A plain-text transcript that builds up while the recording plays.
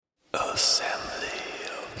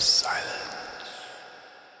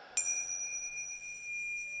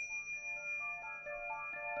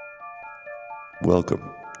Welcome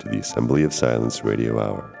to the Assembly of Silence Radio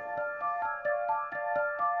Hour.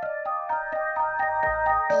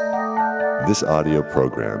 This audio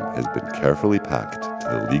program has been carefully packed to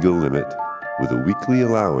the legal limit with a weekly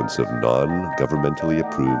allowance of non-governmentally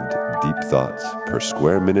approved deep thoughts per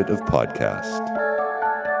square minute of podcast.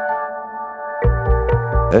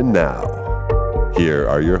 And now, here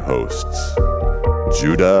are your hosts,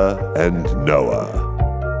 Judah and Noah.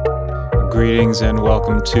 Greetings and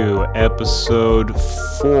welcome to episode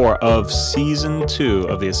 4 of season 2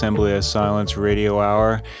 of the Assembly of Silence Radio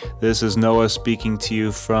Hour. This is Noah speaking to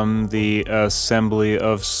you from the Assembly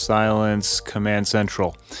of Silence Command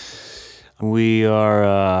Central. We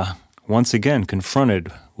are once again confronted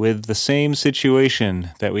with the same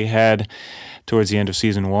situation that we had towards the end of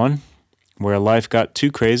season 1, where life got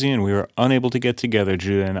too crazy and we were unable to get together,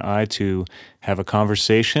 Judah and I, to have a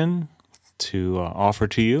conversation to offer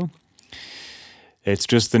to you. It's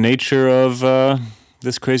just the nature of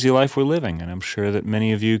this crazy life we're living, and I'm sure that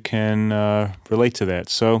many of you can relate to that.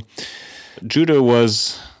 So Judah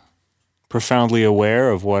was profoundly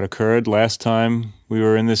aware of what occurred last time we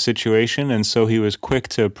were in this situation, and so he was quick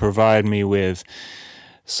to provide me with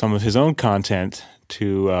some of his own content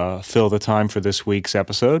to fill the time for this week's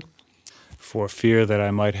episode, for fear that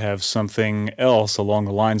I might have something else along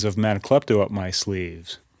the lines of manic klepto up my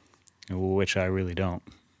sleeves, which I really don't.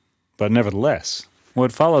 But nevertheless,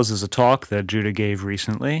 what follows is a talk that Judah gave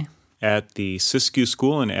recently at the Siskiyou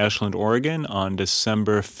School in Ashland, Oregon on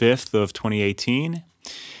December 5th of 2018,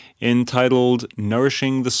 entitled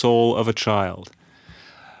Nourishing the Soul of a Child.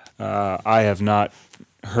 I have not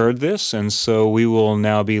heard this, and so we will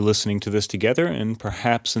now be listening to this together, and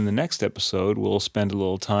perhaps in the next episode we'll spend a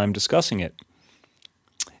little time discussing it,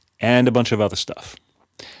 and a bunch of other stuff.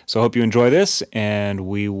 So I hope you enjoy this, and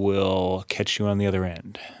we will catch you on the other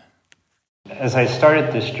end. As I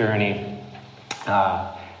started this journey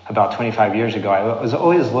about 25 years ago, I was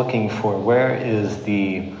always looking for where is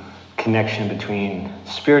the connection between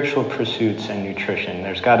spiritual pursuits and nutrition.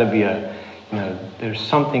 There's got to be there's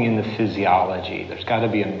something in the physiology. There's got to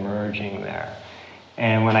be a merging there.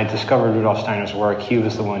 And when I discovered Rudolf Steiner's work, he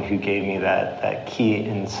was the one who gave me that key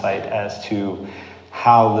insight as to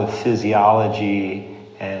how the physiology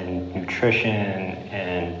and nutrition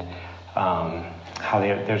and how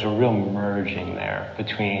there's a real merging there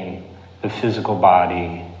between the physical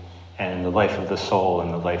body and the life of the soul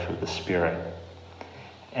and the life of the spirit.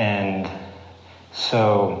 And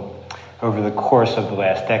so over the course of the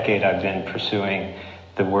last decade, I've been pursuing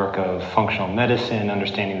the work of functional medicine,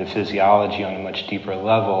 understanding the physiology on a much deeper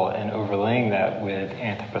level, and overlaying that with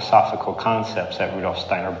anthroposophical concepts that Rudolf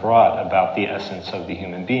Steiner brought about the essence of the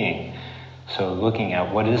human being. So looking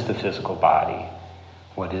at what is the physical body,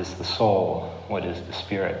 what is the soul, what is the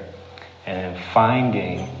spirit, and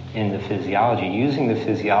finding in the physiology, using the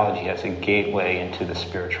physiology as a gateway into the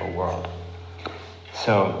spiritual world.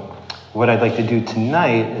 So what I'd like to do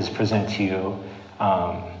tonight is present to you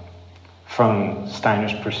from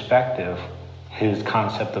Steiner's perspective, his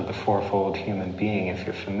concept of the fourfold human being, if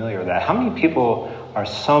you're familiar with that. How many people are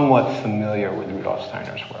somewhat familiar with Rudolf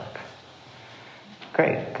Steiner's work?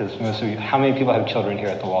 Great, because most of you, how many people have children here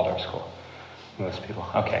at the Waldorf School? Most people.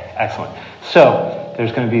 Okay, excellent. So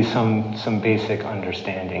there's going to be some basic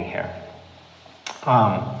understanding here. So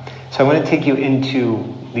I want to take you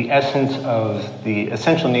into the essence of the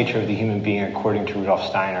essential nature of the human being according to Rudolf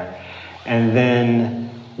Steiner, and then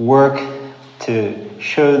work to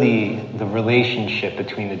show the relationship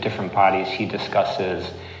between the different bodies he discusses,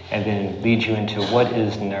 and then lead you into what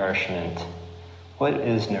is nourishment. What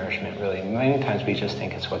is nourishment really? Many times we just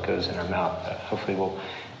think it's what goes in our mouth, but hopefully we'll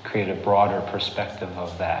create a broader perspective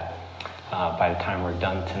of that by the time we're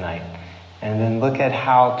done tonight. And then look at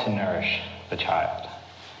how to nourish the child.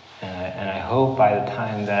 And I hope by the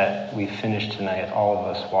time that we finish tonight, all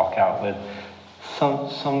of us walk out with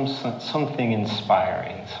something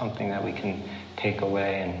inspiring, something that we can take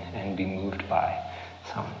away and be moved by.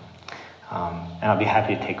 So, and I'll be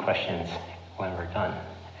happy to take questions when we're done.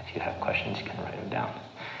 If you have questions, you can write them down.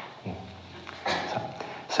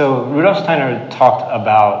 So Rudolf Steiner talked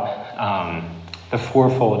about the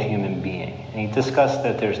fourfold human being. And he discussed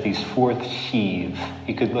that there's these four sheaths.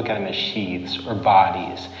 You could look at them as sheaths or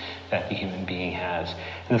bodies that the human being has.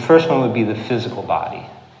 And the first one would be the physical body,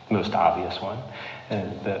 the most obvious one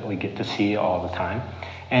that we get to see all the time.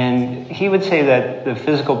 And he would say that the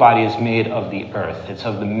physical body is made of the earth. It's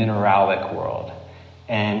of the mineralic world.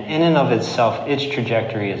 And in and of itself, its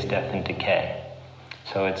trajectory is death and decay.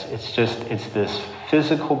 So it's this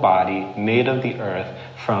physical body made of the earth.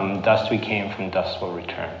 From dust we came, from dust we'll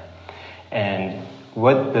return. And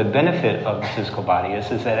what the benefit of the physical body is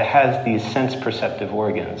that it has these sense perceptive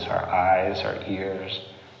organs, our eyes, our ears,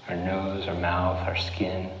 our nose, our mouth, our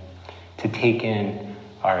skin, to take in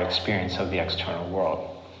our experience of the external world.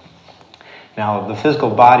 Now, the physical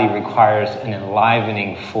body requires an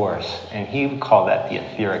enlivening force, and he would call that the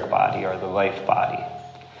etheric body or the life body.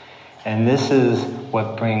 And this is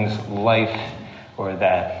what brings life, or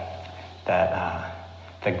the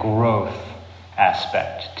growth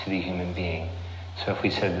aspect to the human being. So if we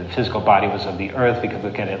said the physical body was of the earth, we could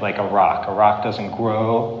look at it like a rock. A rock doesn't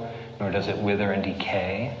grow, nor does it wither and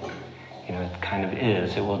decay. It kind of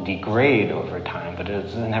is. It will degrade over time, but it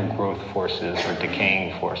doesn't have growth forces or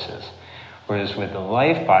decaying forces. Whereas with the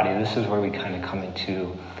life body, this is where we kind of come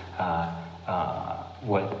into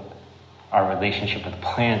what our relationship with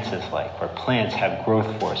plants is like, where plants have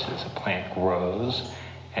growth forces. A plant grows,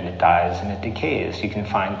 and it dies, and it decays. You can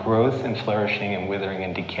find growth and flourishing and withering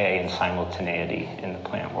and decay in simultaneity in the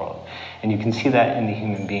plant world. And you can see that in the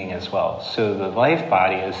human being as well. So the life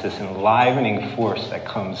body is this enlivening force that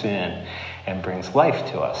comes in and brings life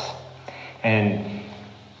to us. And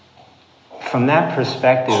from that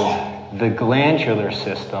perspective, the glandular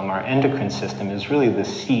system, our endocrine system, is really the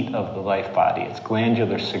seat of the life body. It's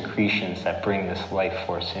glandular secretions that bring this life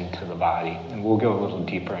force into the body. And we'll go a little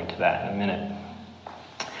deeper into that in a minute.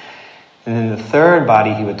 And then the third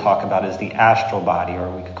body he would talk about is the astral body,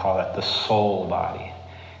 or we could call that the soul body.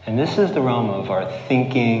 And this is the realm of our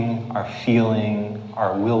thinking, our feeling,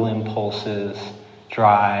 our will impulses,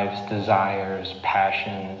 drives, desires,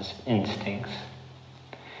 passions, instincts.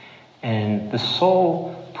 And the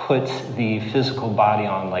soul puts the physical body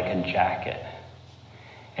on like a jacket.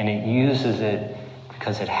 And it uses it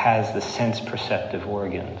because it has the sense perceptive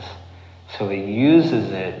organs. So it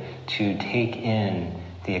uses it to take in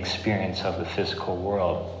the experience of the physical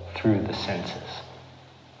world through the senses.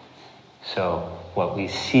 So what we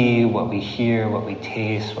see, what we hear, what we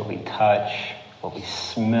taste, what we touch, what we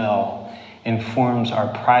smell, informs our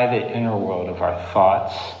private inner world of our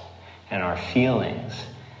thoughts and our feelings.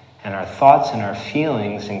 And our thoughts and our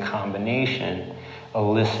feelings in combination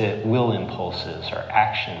elicit will impulses or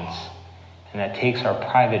actions. And that takes our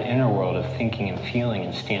private inner world of thinking and feeling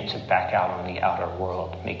and stamps it back out on the outer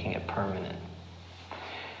world, making it permanent.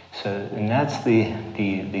 So, and that's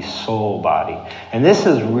the soul body. And this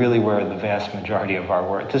is really where the vast majority of our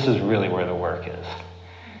work, this is really where the work is.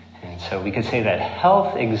 And so we could say that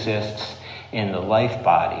health exists in the life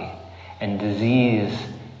body and disease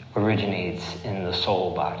originates in the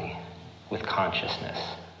soul body with consciousness.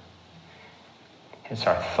 It's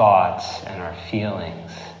our thoughts and our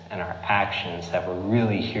feelings and our actions that we're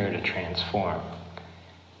really here to transform.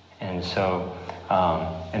 And so,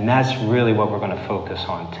 and that's really what we're going to focus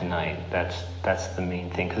on tonight. That's the main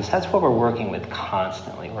thing, because that's what we're working with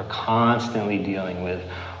constantly. We're constantly dealing with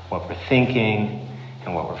what we're thinking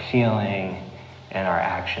and what we're feeling and our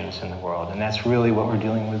actions in the world. And that's really what we're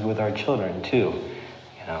dealing with our children too.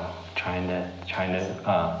 Trying to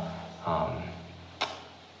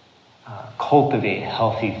cultivate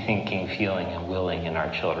healthy thinking, feeling, and willing in our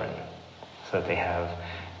children, so that they have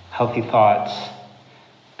healthy thoughts,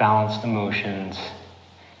 balanced emotions,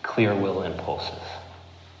 clear will impulses.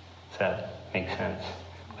 Does that make sense?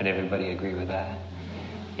 Would everybody agree with that?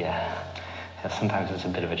 Yeah. Sometimes it's a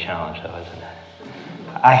bit of a challenge, though, isn't it?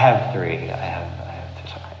 I have three.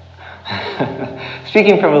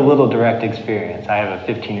 Speaking from a little direct experience, I have a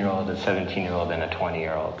 15-year-old, a 17-year-old, and a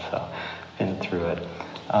 20-year-old, so I've been through it.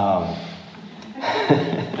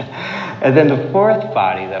 And then the fourth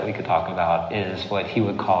body that we could talk about is what he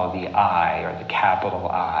would call the I, or the capital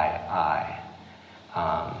I.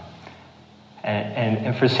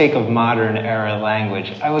 And for sake of modern era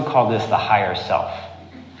language, I would call this the higher self.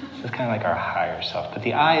 So it's kind of like our higher self. But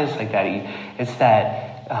the I is like that. It's that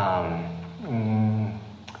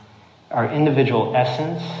our individual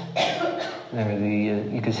essence.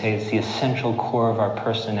 You could say it's the essential core of our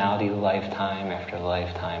personality, lifetime after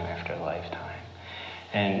lifetime after lifetime.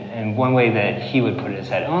 And one way that he would put it is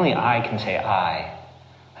that only I can say I.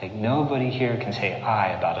 Like nobody here can say I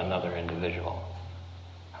about another individual.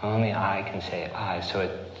 Only I can say I. So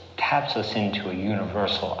it taps us into a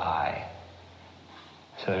universal I.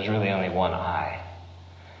 So there's really only one I.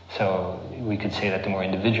 So we could say that the more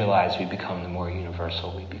individualized we become, the more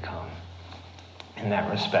universal we become in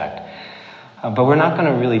that respect. But we're not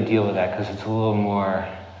going to really deal with that because it's a little more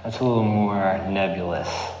nebulous.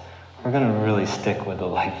 We're going to really stick with the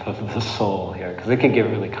life of the soul here, because it could get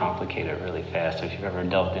really complicated really fast. If you've ever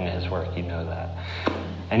delved into his work, you know that.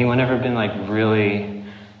 Anyone ever been like really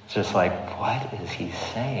just like, what is he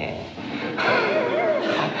saying?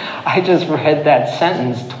 I just read that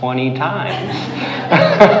sentence 20 times.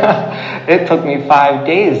 It took me 5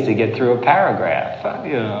 days to get through a paragraph.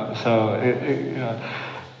 So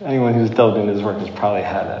anyone who's delved into his work has probably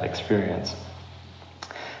had that experience.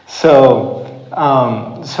 So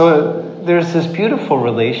there's this beautiful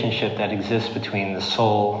relationship that exists between the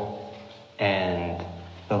soul and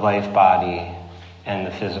the life body and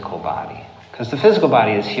the physical body. Because the physical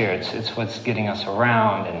body is here. It's what's getting us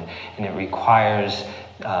around, and it requires,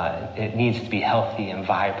 it needs to be healthy and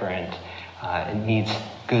vibrant. It needs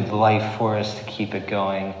good life force to keep it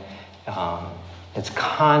going. It's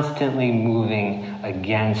constantly moving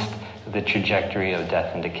against the trajectory of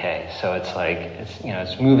death and decay. So it's like,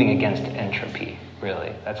 it's moving against entropy,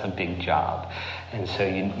 really. That's a big job. And so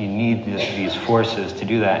you need these forces to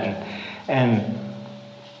do that. And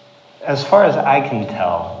as far as I can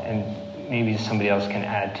tell, and maybe somebody else can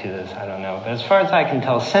add to this, I don't know. But as far as I can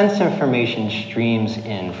tell, sense information streams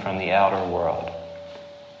in from the outer world.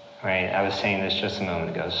 Right? I was saying this just a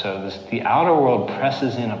moment ago. So the outer world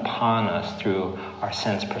presses in upon us through our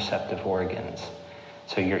sense perceptive organs.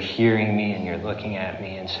 So you're hearing me and you're looking at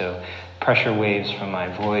me, and so pressure waves from my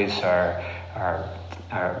voice are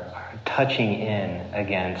touching in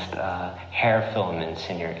against hair filaments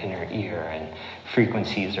in your inner ear, and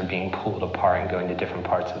frequencies are being pulled apart and going to different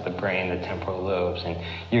parts of the brain, the temporal lobes, and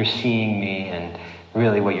you're seeing me, and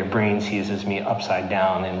really what your brain sees is me upside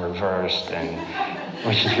down and reversed, and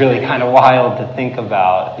which is really kind of wild to think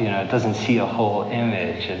about. It doesn't see a whole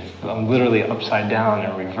image. I'm literally upside down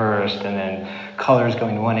and reversed, and then colors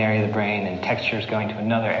going to one area of the brain, and textures going to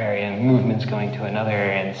another area, and movements going to another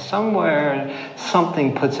area, and somewhere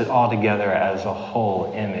something puts it all together as a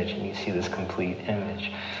whole image, and you see this complete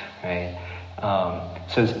image, right?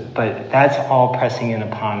 But that's all pressing in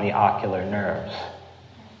upon the ocular nerves.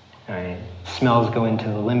 Right? Smells go into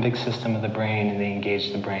the limbic system of the brain, and they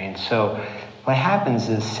engage the brain. So what happens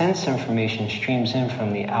is sense information streams in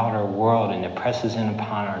from the outer world, and it presses in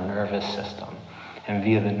upon our nervous system. And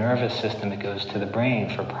via the nervous system, it goes to the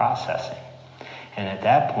brain for processing. And at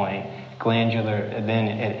that point, then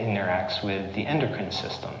it interacts with the endocrine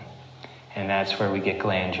system. And that's where we get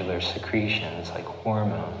glandular secretions like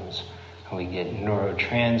hormones. And we get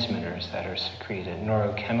neurotransmitters that are secreted,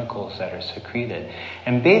 neurochemicals that are secreted.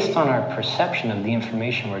 And based on our perception of the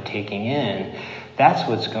information we're taking in, that's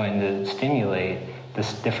what's going to stimulate the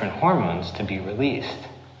different hormones to be released.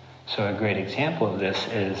 So a great example of this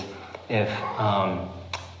is if,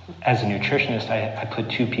 as a nutritionist, I put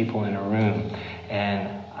two people in a room, and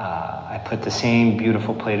I put the same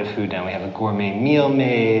beautiful plate of food down. We have a gourmet meal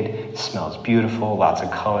made. It smells beautiful, lots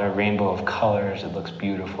of color, rainbow of colors. It looks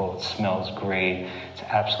beautiful. It smells great. It's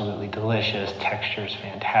absolutely delicious. Texture's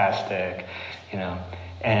fantastic,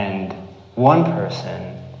 And one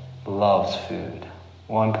person loves food.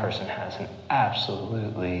 One person has an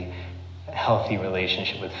absolutely healthy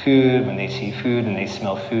relationship with food. When they see food and they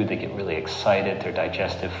smell food, they get really excited. Their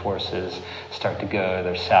digestive forces start to go.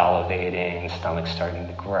 They're salivating, stomach's starting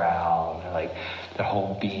to growl. They're like, their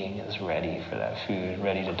whole being is ready for that food,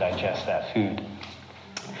 ready to digest that food.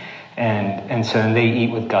 And so they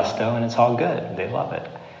eat with gusto, and it's all good. They love it.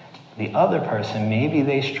 The other person, maybe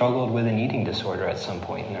they struggled with an eating disorder at some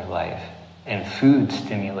point in their life, and food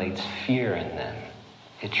stimulates fear in them.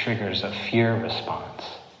 It triggers a fear response.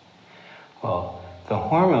 Well, the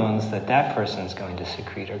hormones that person's going to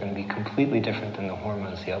secrete are going to be completely different than the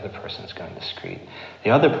hormones the other person's going to secrete. The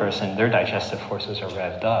other person, their digestive forces are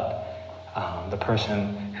revved up. The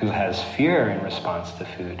person who has fear in response to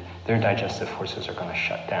food, their digestive forces are going to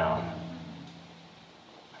shut down.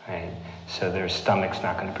 Right? So their stomach's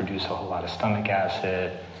not going to produce a whole lot of stomach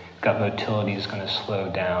acid. Gut motility is going to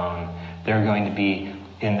slow down. They're going to be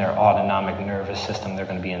in their autonomic nervous system, they're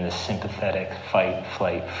going to be in this sympathetic fight,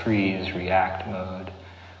 flight, freeze, react mode,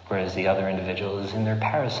 whereas the other individual is in their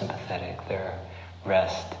parasympathetic, their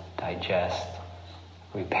rest, digest,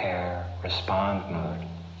 repair, respond mode.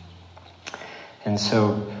 And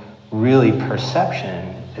so really perception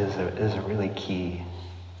is a really key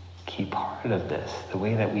part of this. The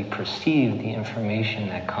way that we perceive the information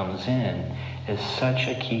that comes in is such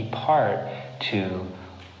a key part to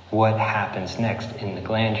what happens next in the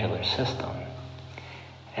glandular system.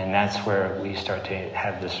 And that's where we start to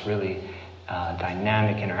have this really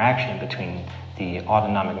dynamic interaction between the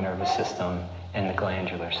autonomic nervous system and the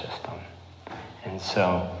glandular system. And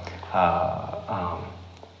so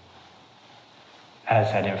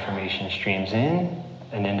as that information streams in,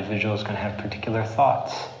 an individual is going to have particular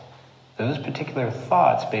thoughts. Those particular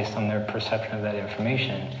thoughts, based on their perception of that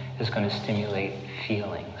information, is going to stimulate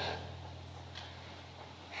feelings.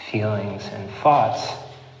 Feelings and thoughts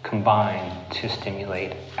combine to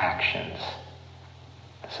stimulate actions.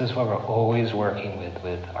 This is what we're always working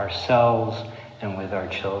with ourselves and with our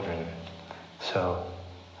children. So,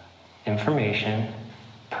 information,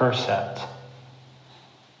 percept,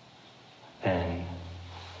 then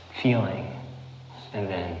feeling, and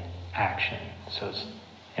then action. So it's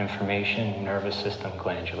information, nervous system,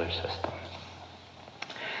 glandular system.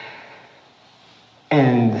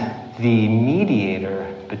 And the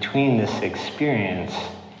mediator between this experience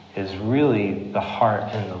is really the heart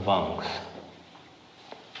and the lungs.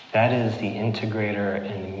 That is the integrator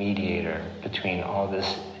and the mediator between all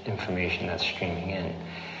this information that's streaming in.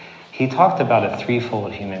 He talked about a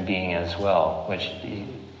threefold human being as well, which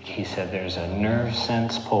he said there's a nerve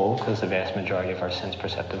sense pole, because the vast majority of our sense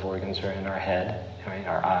perceptive organs are in our head, right?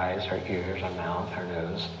 Our eyes, our ears, our mouth, our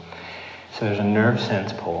nose. So there's a nerve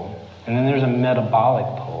sense pole. And then there's a metabolic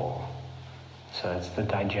pole. So that's the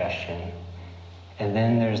digestion. And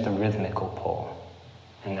then there's the rhythmical pole.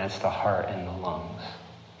 And that's the heart and the lungs.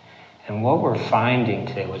 And what we're finding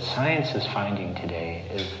today, what science is finding today,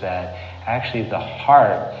 is that actually the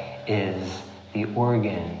heart is the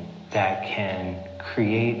organ that can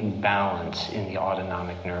create balance in the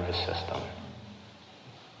autonomic nervous system.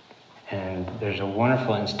 And there's a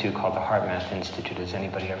wonderful institute called the HeartMath Institute. Has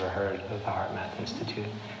anybody ever heard of the HeartMath Institute?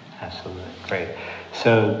 Absolutely, great.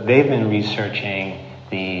 So they've been researching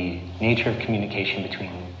the nature of communication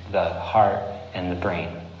between the heart and the brain.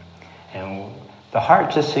 And the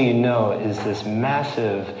heart, just so you know, is this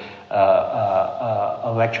massive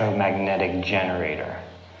electromagnetic generator.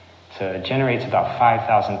 So it generates about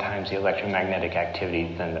 5,000 times the electromagnetic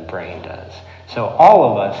activity than the brain does. So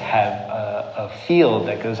all of us have a field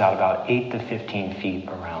that goes out about 8 to 15 feet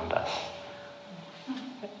around us,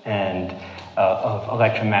 and of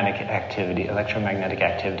electromagnetic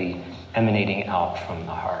activity emanating out from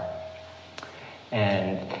the heart.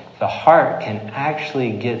 And the heart can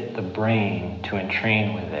actually get the brain to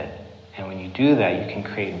entrain with it. And when you do that, you can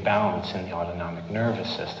create balance in the autonomic nervous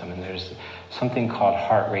system. And there's something called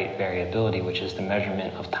heart rate variability, which is the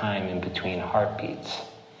measurement of time in between heartbeats.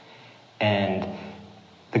 And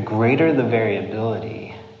the greater the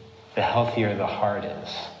variability, the healthier the heart is,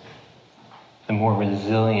 the more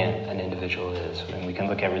resilient an individual is. And we can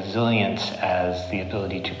look at resilience as the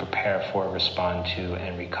ability to prepare for, respond to,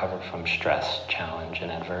 and recover from stress, challenge,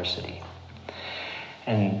 and adversity.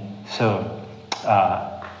 And so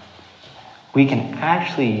we can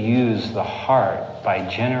actually use the heart by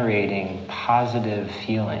generating positive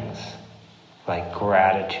feelings like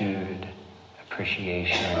gratitude,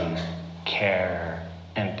 appreciation, care,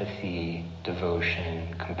 empathy,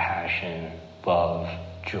 devotion, compassion, love,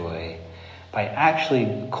 joy, by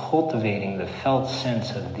actually cultivating the felt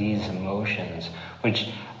sense of these emotions, which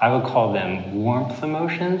I would call them warmth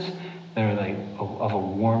emotions. They're like of a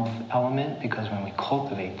warmth element, because when we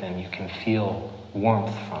cultivate them, you can feel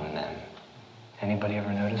warmth from them. Anybody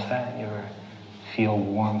ever notice that? You ever feel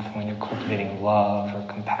warmth when you're cultivating love or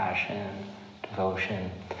compassion,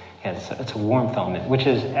 devotion? Yeah, it's a warmth element, which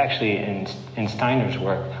is actually, in Steiner's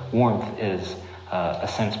work, warmth is a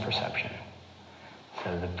sense perception. So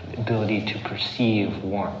the ability to perceive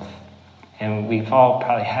warmth. And we've all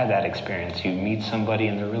probably had that experience. You meet somebody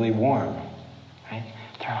and they're really warm, right?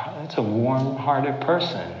 That's a warm-hearted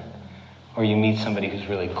person. Or you meet somebody who's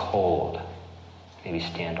really cold, maybe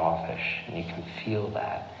standoffish, and you can feel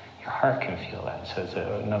that. Your heart can feel that. So it's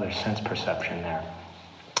another sense perception there.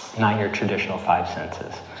 Not your traditional five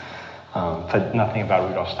senses. But nothing about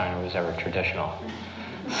Rudolf Steiner was ever traditional.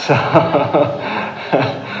 So,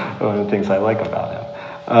 one of the things I like about him.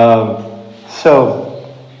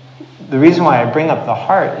 So, the reason why I bring up the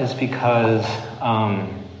heart is because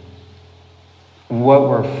what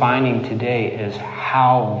we're finding today is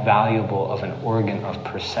how valuable of an organ of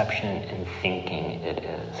perception and thinking it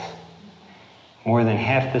is. More than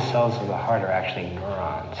half the cells of the heart are actually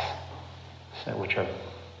neurons, which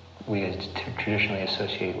we traditionally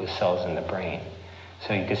associate with cells in the brain.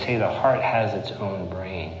 So you could say the heart has its own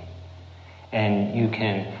brain. And you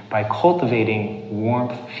can, by cultivating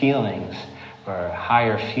warmth feelings or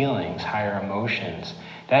higher feelings, higher emotions,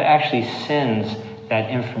 that actually sends that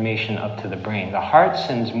information up to the brain. The heart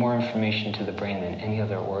sends more information to the brain than any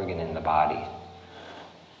other organ in the body.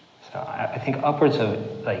 So I think upwards of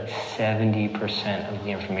like 70% of the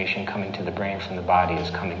information coming to the brain from the body is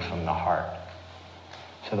coming from the heart.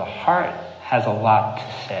 So the heart has a lot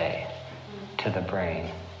to say to the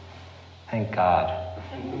brain. Thank God.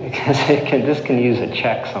 Because this can use a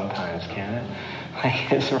check sometimes, can't it?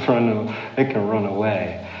 Like it can run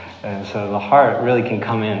away. And so the heart really can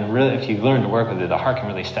come in. Really, if you learn to work with it, the heart can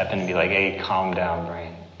really step in and be like, hey, calm down,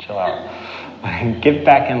 brain. chill out. Get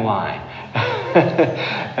back in line.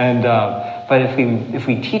 But if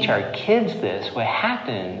we teach our kids this, what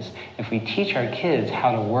happens if we teach our kids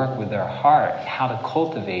how to work with their heart, how to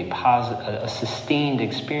cultivate a sustained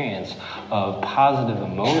experience of positive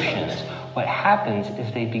emotions, what happens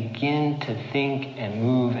is they begin to think and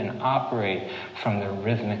move and operate from the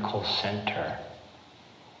rhythmical center,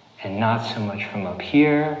 and not so much from up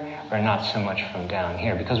here or not so much from down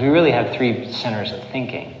here, because we really have three centers of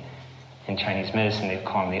thinking. In Chinese medicine, they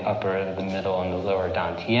call them the upper, the middle, and the lower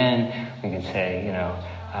dantian. We can say,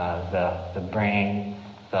 the brain,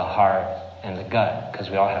 the heart, and the gut, because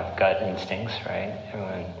we all have gut instincts, right?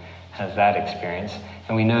 Everyone has that experience.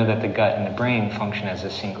 And we know that the gut and the brain function as a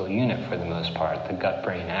single unit for the most part, the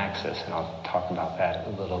gut-brain axis, and I'll talk about that a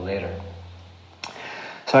little later.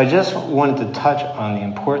 So I just wanted to touch on the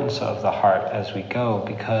importance of the heart as we go,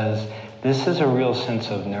 because this is a real sense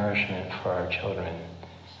of nourishment for our children.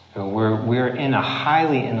 We're in a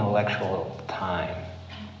highly intellectual time.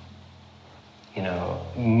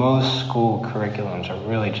 Most school curriculums are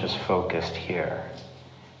really just focused here,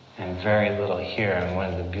 and very little here. And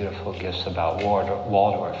one of the beautiful gifts about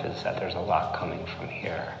Waldorf is that there's a lot coming from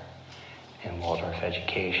here in Waldorf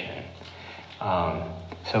education.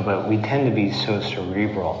 But we tend to be so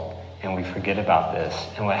cerebral, and we forget about this.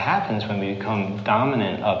 And what happens when we become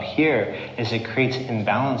dominant up here is it creates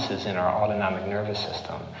imbalances in our autonomic nervous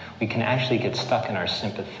system. We can actually get stuck in our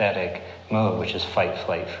sympathetic mode, which is fight,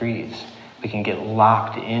 flight, freeze. We can get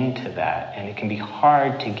locked into that, and it can be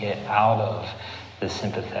hard to get out of the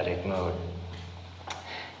sympathetic mode.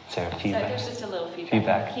 Is there feedback? There's just a little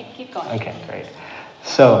feedback. Keep going. Okay, great.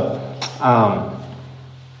 So,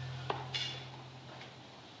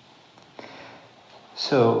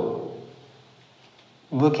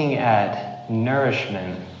 looking at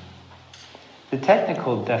nourishment, the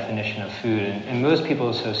technical definition of food, and most people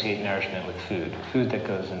associate nourishment with food that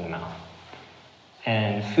goes in the mouth.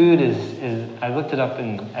 And food is I looked it up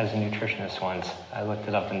as a nutritionist once. I looked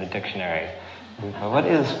it up in the dictionary. What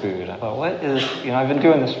is food? I thought, what is, I've been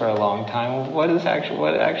doing this for a long time. What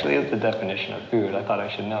actually is the definition of food? I thought I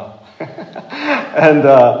should know. And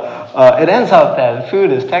it ends up that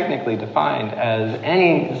food is technically defined as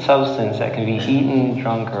any substance that can be eaten,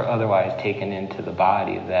 drunk, or otherwise taken into the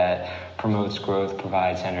body that promotes growth,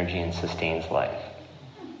 provides energy, and sustains life.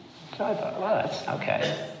 So I thought, well, that's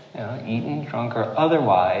okay. Eaten, drunk, or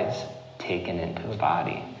otherwise taken into the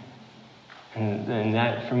body. And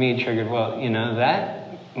that, for me, triggered,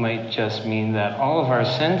 that might just mean that all of our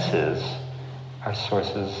senses are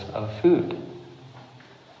sources of food.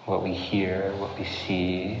 What we hear, what we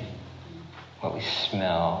see, what we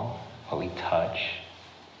smell, what we touch.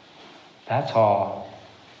 That's all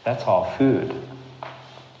food.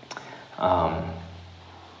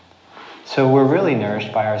 So we're really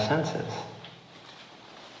nourished by our senses.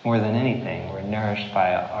 More than anything, we're nourished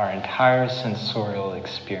by our entire sensorial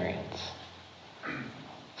experience.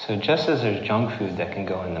 So just as there's junk food that can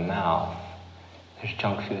go in the mouth, there's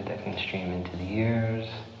junk food that can stream into the ears,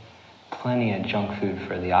 plenty of junk food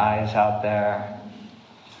for the eyes out there,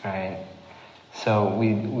 right? So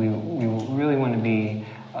we really want to be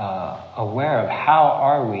aware of how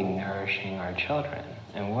are we nourishing our children,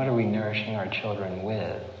 and what are we nourishing our children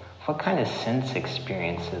with? What kind of sense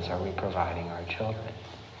experiences are we providing our children?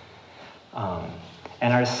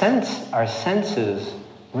 And our senses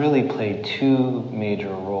really play two major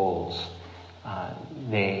roles.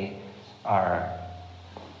 They are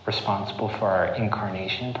responsible for our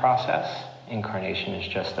incarnation process. Incarnation is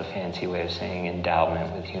just a fancy way of saying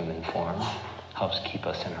endowment with human form. Helps keep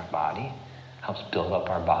us in our body, helps build up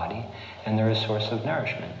our body, and they're a source of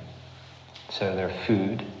nourishment. So they're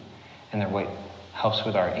food, and they're what helps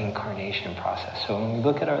with our incarnation process. So when we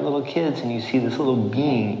look at our little kids and you see this little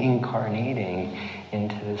being incarnating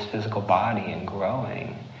into this physical body and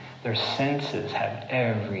growing, their senses have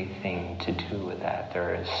everything to do with that.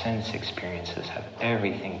 Their sense experiences have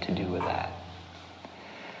everything to do with that.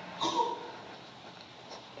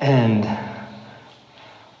 And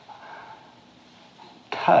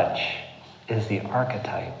touch is the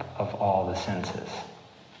archetype of all the senses.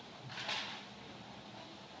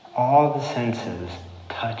 All the senses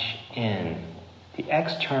touch in. The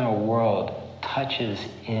external world touches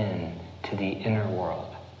in to the inner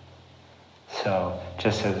world. So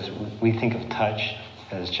just as we think of touch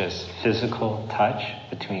as just physical touch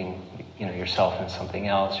between yourself and something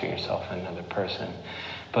else, or yourself and another person,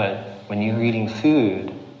 but when you're eating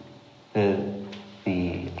food,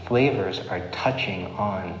 the flavors are touching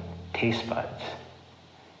on taste buds.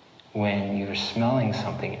 When you're smelling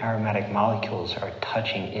something, aromatic molecules are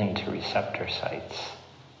touching into receptor sites.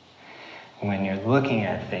 when you're looking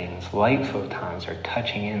at things, light photons are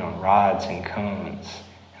touching in on rods and cones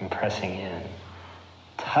and pressing in.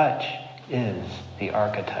 Touch is the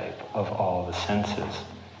archetype of all the senses.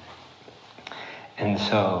 And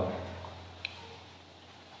so,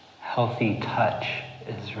 healthy touch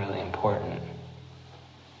is really important.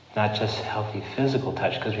 Not just healthy physical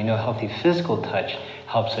touch, because we know healthy physical touch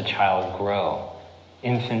helps a child grow.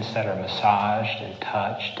 Infants that are massaged and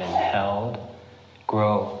touched and held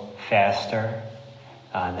grow faster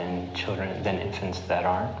than infants that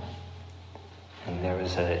aren't. And there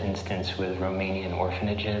was an instance with Romanian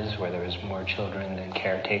orphanages where there was more children than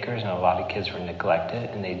caretakers, and a lot of kids were neglected,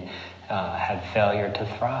 and they had failure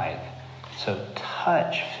to thrive. So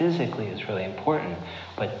touch physically is really important,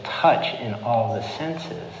 but touch in all the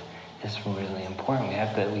senses is really important.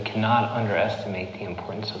 We cannot underestimate the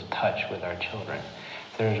importance of touch with our children.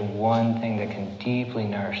 There's one thing that can deeply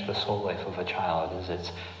nourish the soul life of a child is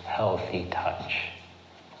its healthy touch.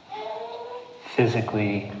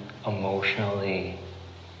 Physically, emotionally,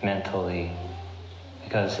 mentally.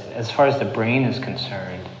 Because as far as the brain is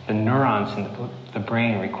concerned, the neurons in the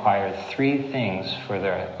brain require three things for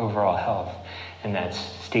their overall health. And that's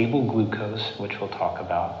stable glucose, which we'll talk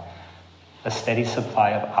about, a steady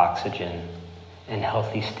supply of oxygen, and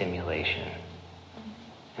healthy stimulation.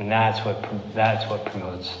 And that's what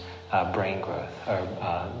promotes brain growth,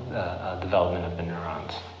 or development of the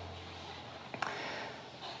neurons.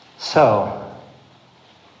 So,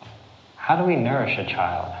 how do we nourish a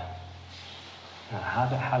child?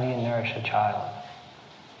 How do you nourish a child?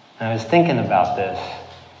 And I was thinking about this,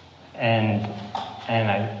 and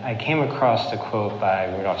I came across a quote by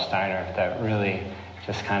Rudolf Steiner that really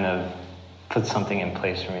just kind of put something in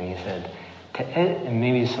place for me. And he said, and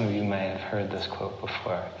maybe some of you may have heard this quote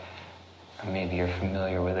before, or maybe you're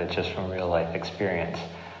familiar with it just from real life experience.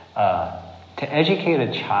 To educate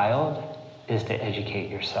a child is to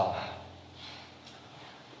educate yourself.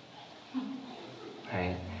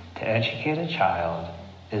 Right? To educate a child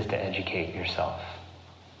is to educate yourself.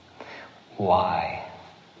 Why?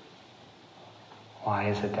 Why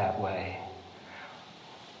is it that way?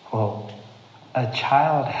 Well, a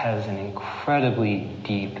child has an incredibly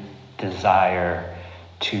deep desire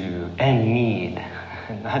and need,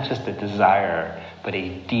 not just a desire, but a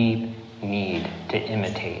deep need to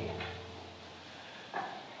imitate.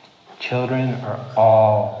 Children are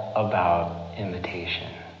all about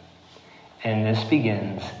imitation. And this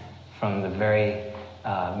begins from the very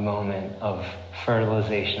moment of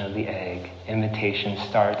fertilization of the egg. Imitation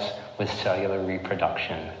starts with cellular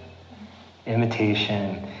reproduction.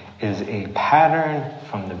 Imitation is a pattern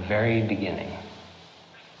from the very beginning.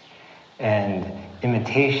 And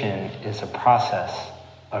imitation is a process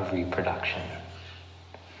of reproduction.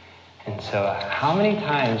 And so how many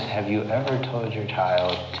times have you ever told your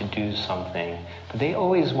child to do something, but they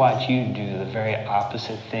always watch you do the very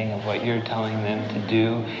opposite thing of what you're telling them to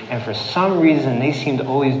do, and for some reason they seem to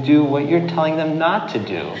always do what you're telling them not to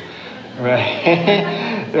do,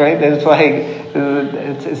 right? Right? It's like,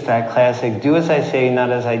 it's that classic, do as I say,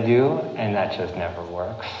 not as I do, and that just never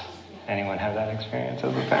works. Anyone have that experience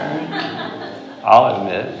as a parent? I'll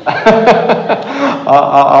admit.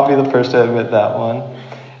 I'll be the first to admit that one.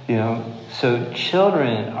 You know, so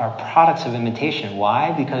children are products of imitation.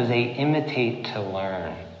 Why? Because they imitate to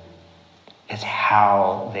learn. It's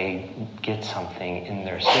how they get something in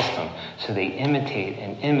their system. So they imitate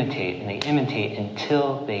and imitate and they imitate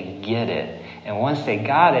until they get it. And once they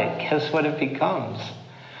got it, guess what it becomes?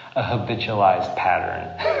 A habitualized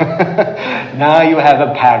pattern. Now you have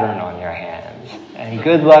a pattern on your hands. And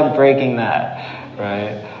good luck breaking that,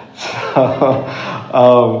 right?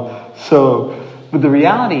 But the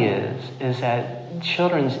reality is that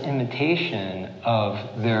children's imitation of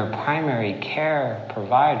their primary care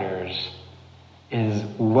providers is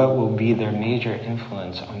what will be their major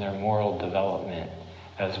influence on their moral development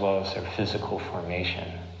as well as their physical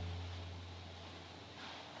formation.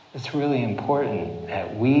 It's really important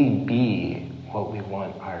that we be what we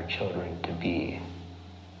want our children to be.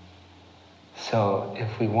 So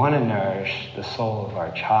if we want to nourish the soul of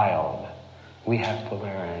our child, we have to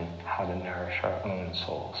learn how to nourish our own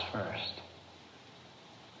souls first.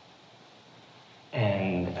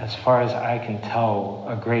 And as far as I can tell,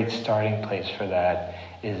 a great starting place for that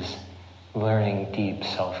is learning deep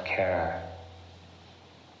self-care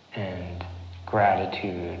and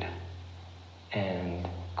gratitude and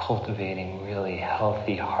cultivating really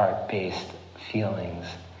healthy heart-based feelings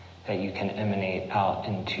that you can emanate out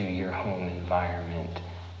into your home environment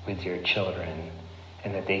with your children,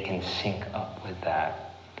 and that they can sync up with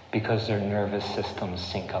that because their nervous systems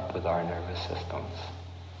sync up with our nervous systems.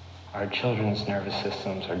 Our children's nervous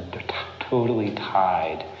systems are totally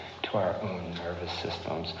tied to our own nervous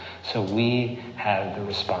systems. So we have the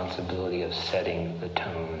responsibility of setting the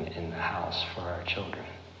tone in the house for our children.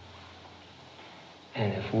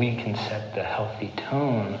 And if we can set the healthy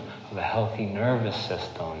tone of a healthy nervous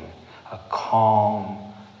system, a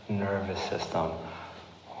calm nervous system,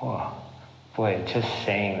 oh, boy, just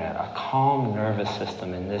saying that, a calm nervous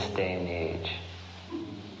system in this day and age,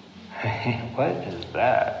 what is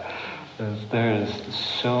that? There's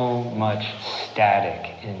so much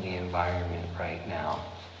static in the environment right now.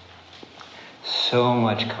 So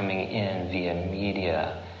much coming in via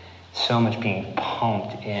media, so much being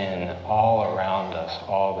pumped in all around us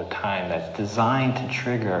all the time that's designed to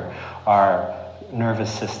trigger our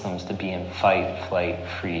nervous systems to be in fight, flight,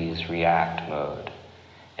 freeze, react mode,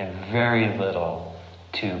 and very little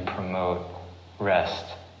to promote rest,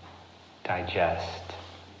 digest,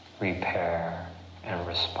 repair, and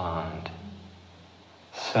respond.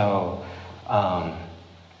 So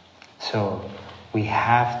we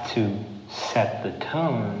have to set the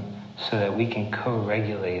tone so that we can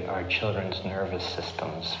co-regulate our children's nervous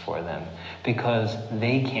systems for them, because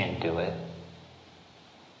they can't do it.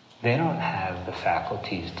 They don't have the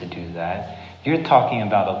faculties to do that. You're talking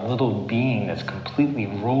about a little being that's completely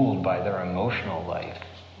ruled by their emotional life.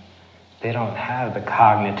 They don't have the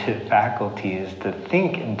cognitive faculties to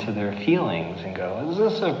think into their feelings and go, is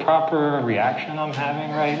this a proper reaction I'm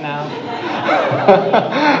having right now?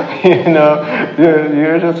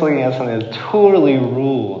 You're just looking at something that's totally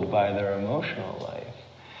ruled by their emotional life.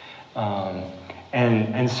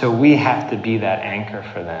 And so we have to be that anchor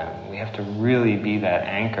for them. We have to really be that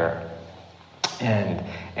anchor and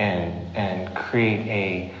create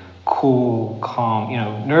a cool, calm,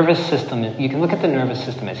 nervous system. You can look at the nervous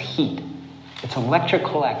system as heat. It's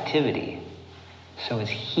electrical activity, so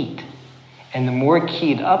it's heat. And the more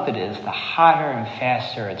keyed up it is, the hotter and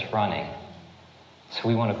faster it's running. So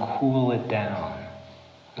we want to cool it down.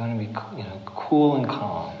 We want to be, cool and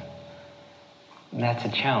calm. And that's a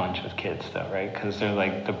challenge with kids, though, right? Because they're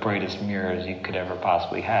like the brightest mirrors you could ever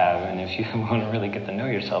possibly have. And if you want to really get to know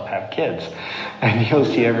yourself, have kids. And you'll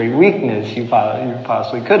see every weakness you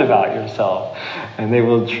possibly could about yourself. And they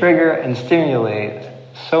will trigger and stimulate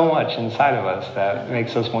so much inside of us that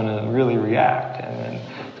makes us want to really react. And then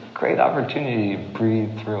great opportunity to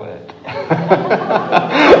breathe through it.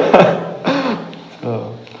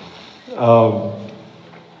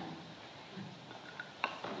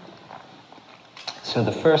 So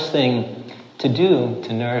the first thing to do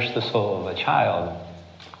to nourish the soul of a child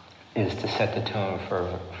is to set the tone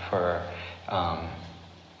for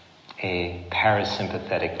a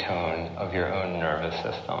parasympathetic tone of your own nervous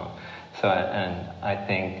system. So, and I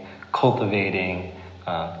think cultivating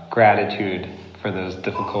gratitude for those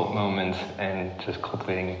difficult moments and just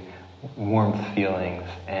cultivating warmth feelings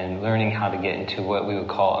and learning how to get into what we would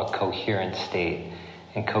call a coherent state.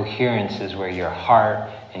 And coherence is where your heart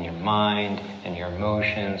and your mind and your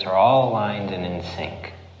emotions are all aligned and in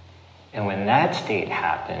sync. And when that state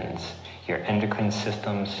happens, your endocrine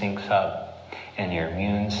system syncs up and your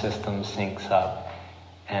immune system syncs up.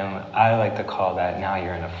 And I like to call that, now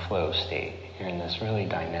you're in a flow state. You're in this really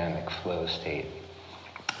dynamic flow state.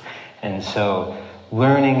 And so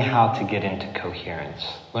learning how to get into coherence,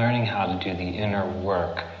 learning how to do the inner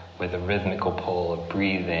work with a rhythmical pull of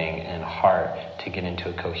breathing and heart to get into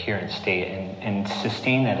a coherent state and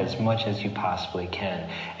sustain that as much as you possibly can.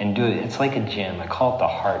 And do it. It's like a gym. I call it the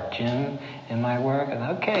heart gym in my work. And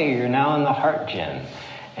okay, you're now in the heart gym.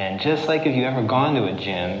 And just like if you ever gone to a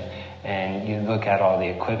gym and you look at all the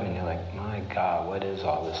equipment, you're like, my God, what is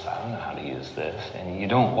all this? I don't know how to use this. And you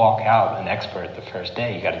don't walk out an expert the first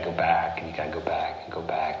day. You got to go back, and you got to go back, and go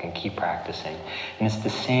back, and keep practicing. And it's the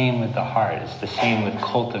same with the heart. It's the same with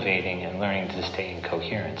cultivating and learning to stay in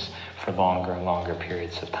coherence for longer and longer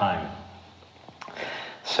periods of time.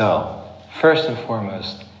 So, first and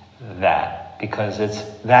foremost, that. Because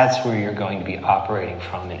that's where you're going to be operating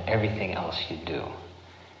from in everything else you do.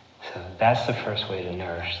 So that's the first way to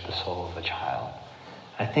nourish the soul of a child.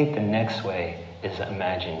 I think the next way is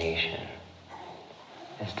imagination.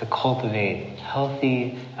 Is to cultivate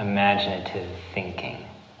healthy, imaginative thinking.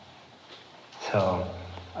 So,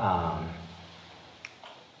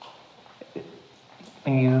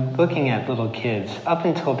 when you're looking at little kids, up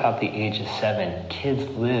until about the age of 7, kids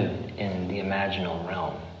live in the imaginal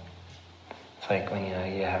realm. It's like when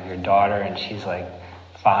you have your daughter and she's like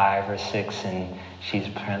 5 or 6 and she's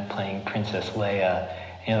playing Princess Leia.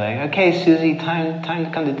 And you're like, okay, Susie, time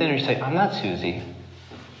to come to dinner. She's like, I'm not Susie.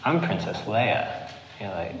 I'm Princess Leia. And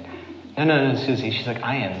you're like, no, Susie. She's like,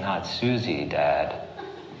 I am not Susie, Dad.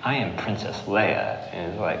 I am Princess Leia.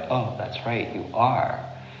 And it's like, oh, that's right, you are.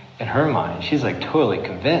 in her mind, she's like totally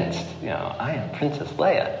convinced, I am Princess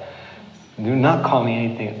Leia. Do not call me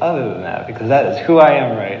anything other than that, because that is who I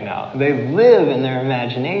am right now. They live in their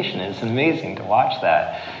imagination. It's amazing to watch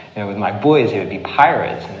that. With my boys, they would be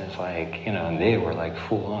pirates, and it's like, and they were like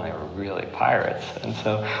full on, they were really pirates. And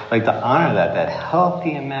so, like, to honor that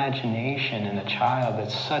healthy imagination in a child,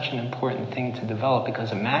 that's such an important thing to develop,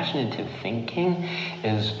 because imaginative thinking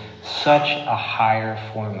is such a higher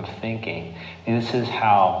form of thinking. And this is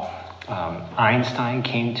how Einstein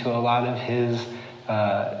came to a lot of his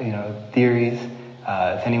theories.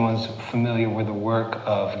 If anyone's familiar with the work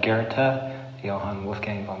of Goethe, Johann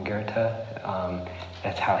Wolfgang von Goethe,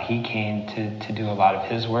 that's how he came to do a lot of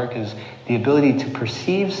his work, is the ability to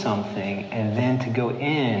perceive something and then to go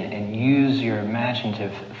in and use your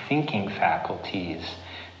imaginative thinking faculties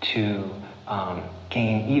to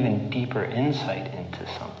gain even deeper insight into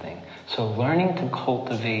something. So learning to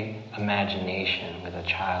cultivate imagination with a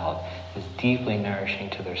child is deeply nourishing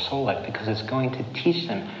to their soul life, because it's going to teach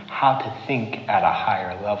them how to think at a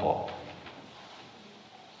higher level.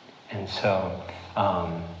 And so,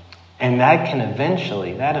 and that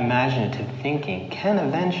imaginative thinking can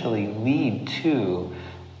eventually lead to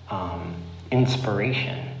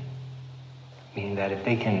inspiration. Meaning that if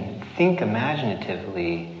they can think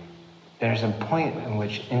imaginatively, there's a point in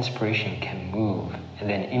which inspiration can move, and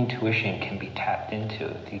then intuition can be tapped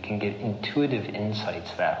into. You can get intuitive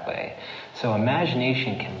insights that way. So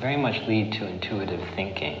imagination can very much lead to intuitive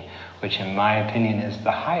thinking, which in my opinion is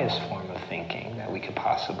the highest form of thinking that we could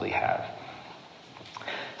possibly have.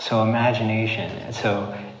 So imagination.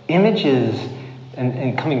 So images,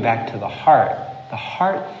 and coming back to the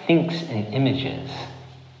heart thinks in images.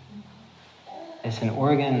 It's an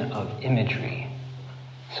organ of imagery.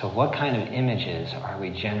 So what kind of images are we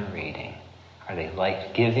generating? Are they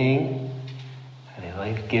life-giving? Are they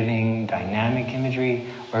life-giving, dynamic imagery?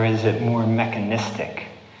 Or is it more mechanistic?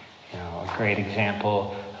 A great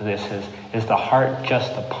example of this is the heart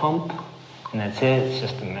just a pump? And that's it? It's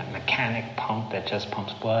just a mechanic pump that just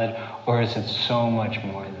pumps blood? Or is it so much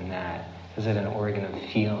more than that? Is it an organ of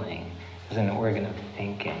feeling? Is it an organ of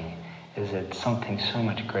thinking? Is it something so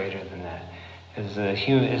much greater than that? Is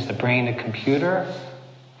the brain a computer?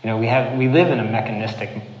 We live in a mechanistic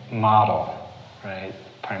model, right,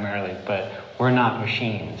 primarily, but we're not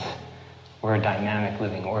machines. We're a dynamic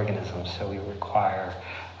living organism, so we require,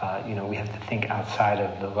 we have to think outside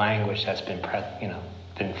of the language that's been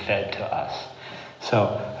fed to us.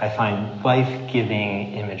 So I find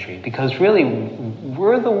life-giving imagery, because really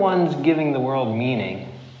we're the ones giving the world meaning.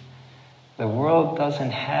 The world doesn't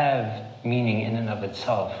have meaning in and of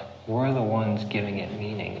itself. We're the ones giving it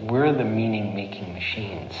meaning. We're the meaning-making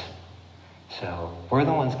machines. So we're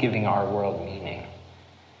the ones giving our world meaning.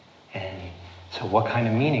 And so what kind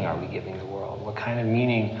of meaning are we giving the world? What kind of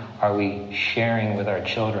meaning are we sharing with our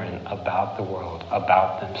children about the world,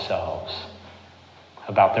 about themselves,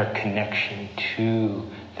 about their connection to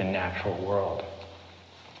the natural world?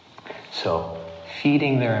 So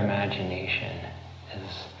feeding their imagination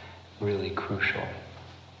is really crucial.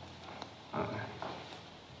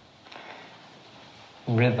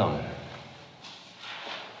 Rhythm.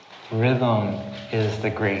 Rhythm is the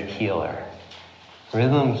great healer.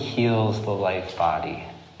 Rhythm heals the life body.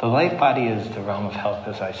 The life body is the realm of health,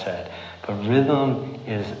 as I said, but rhythm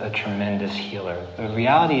is a tremendous healer. The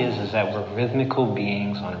reality is that we're rhythmical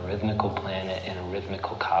beings on a rhythmical planet in a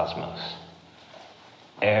rhythmical cosmos.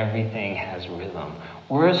 Everything has rhythm.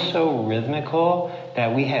 We're so rhythmical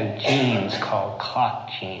that we have genes called clock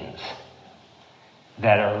genes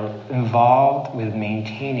that are involved with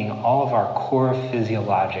maintaining all of our core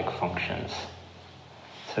physiologic functions.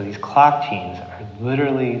 So these clock genes are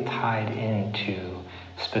literally tied into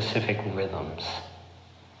specific rhythms.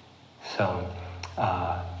 So,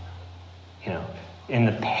 in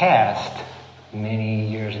the past, many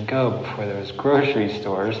years ago, before there was grocery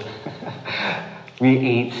stores, we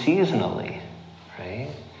ate seasonally, right?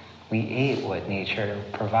 We ate what nature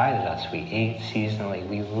provided us. We ate seasonally.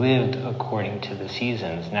 We lived according to the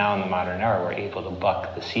seasons. Now in the modern era, we're able to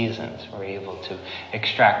buck the seasons. We're able to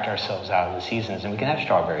extract ourselves out of the seasons. And we can have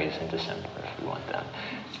strawberries in December if we want them.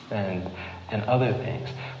 And other things.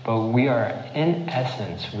 But we are, in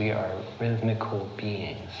essence, we are rhythmical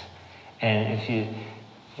beings. And if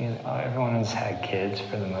everyone has had kids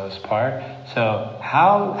for the most part. So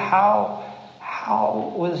how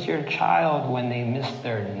was your child when they missed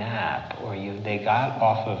their nap, or they got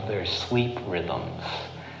off of their sleep rhythms?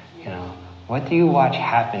 What do you watch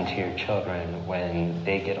happen to your children when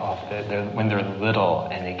they get off when they're little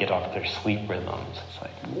and they get off their sleep rhythms? It's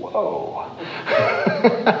like, whoa,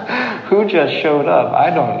 who just showed up? I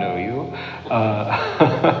don't know you.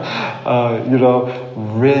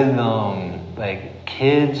 Rhythm. Like,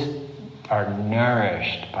 kids are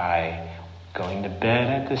nourished by going to bed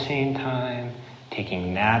at the same time,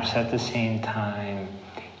 taking naps at the same time,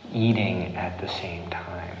 eating at the same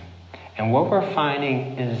time. And what we're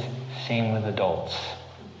finding is same with adults.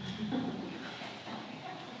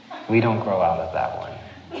 We don't grow out of that one.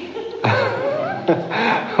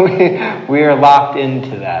 we are locked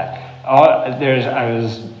into that. I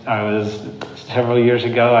was several years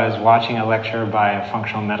ago, I was watching a lecture by a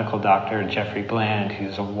functional medical doctor, Jeffrey Bland,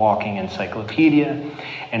 who's a walking encyclopedia,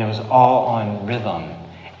 and it was all on rhythm.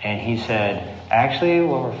 And he said, actually,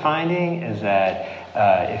 what we're finding is that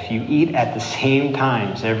if you eat at the same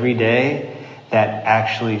times every day, that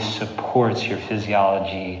actually supports your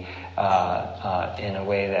physiology in a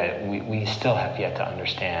way that we still have yet to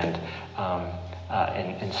understand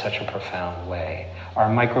in such a profound way. Our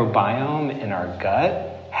microbiome in our gut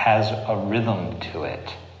has a rhythm to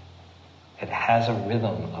it. It has a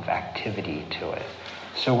rhythm of activity to it.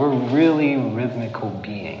 So we're really rhythmical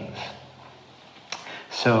beings.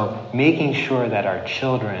 So making sure that our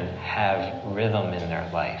children have rhythm in their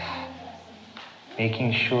life,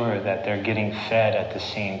 making sure that they're getting fed at the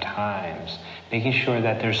same times, making sure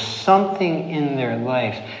that there's something in their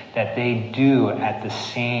life that they do at the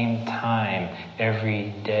same time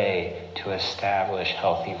every day to establish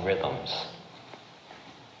healthy rhythms.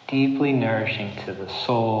 Deeply nourishing to the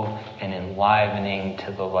soul and enlivening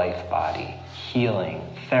to the life body, healing,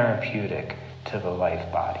 therapeutic to the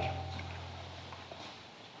life body.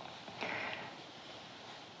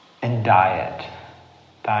 And diet.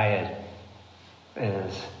 Diet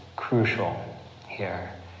is crucial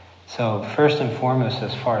here. So first and foremost,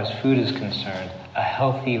 as far as food is concerned, a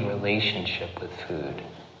healthy relationship with food.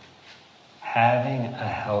 Having a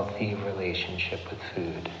healthy relationship with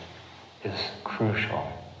food is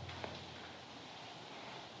crucial.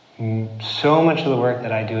 So much of the work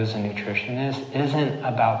that I do as a nutritionist isn't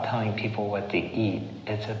about telling people what to eat.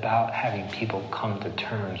 It's about having people come to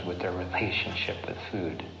terms with their relationship with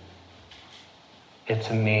food.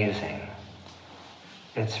 It's amazing.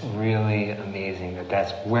 It's really amazing that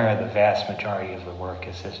that's where the vast majority of the work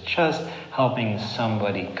is just helping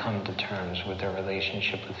somebody come to terms with their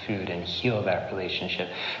relationship with food and heal that relationship.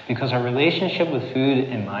 Because our relationship with food,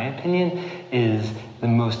 in my opinion, is the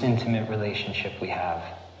most intimate relationship we have.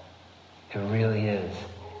 It really is.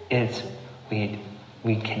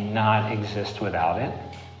 We cannot exist without it.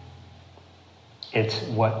 It's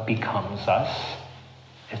what becomes us.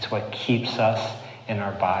 It's what keeps us in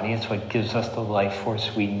our body. It's what gives us the life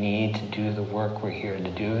force we need to do the work we're here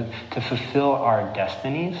to do, to fulfill our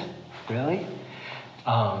destinies, really.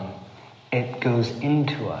 It goes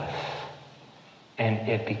into us, and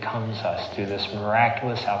it becomes us through this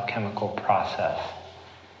miraculous alchemical process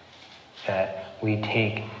that we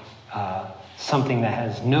take something that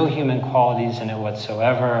has no human qualities in it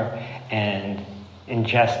whatsoever and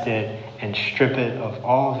ingest it and strip it of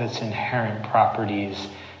all of its inherent properties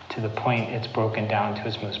to the point it's broken down to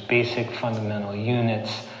its most basic fundamental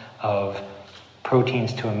units of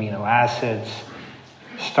proteins to amino acids,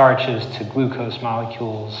 starches to glucose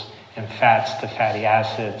molecules, and fats to fatty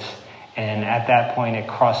acids. And at that point, it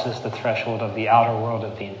crosses the threshold of the outer world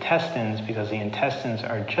of the intestines, because the intestines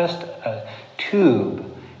are just a tube.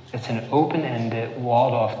 It's an open-ended,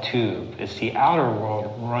 walled-off tube. It's the outer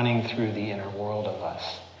world running through the inner world of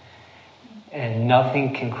us. And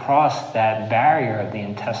nothing can cross that barrier of the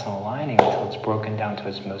intestinal lining until it's broken down to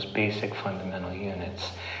its most basic fundamental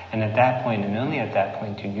units. And at that point, and only at that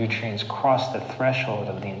point, do nutrients cross the threshold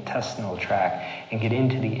of the intestinal tract and get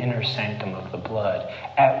into the inner sanctum of the blood,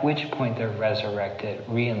 at which point they're resurrected,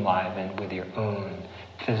 re-enlivened with your own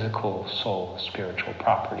physical, soul, spiritual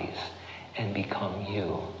properties, and become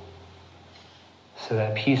you. So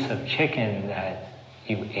that piece of chicken that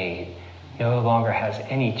you ate no longer has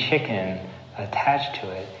any chicken attached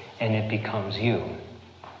to it, and it becomes you.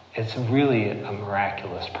 It's really a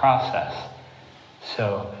miraculous process.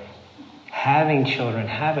 So having children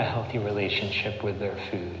have a healthy relationship with their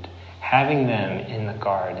food, having them in the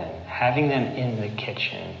garden, having them in the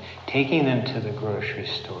kitchen, taking them to the grocery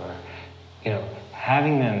store,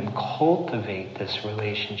 having them cultivate this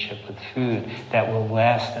relationship with food that will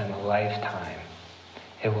last them a lifetime.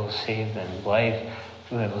 It will save them life.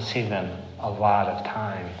 It will save them a lot of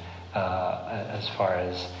time as far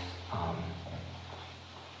as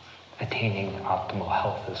attaining optimal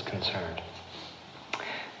health is concerned.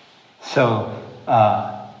 So,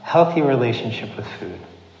 healthy relationship with food.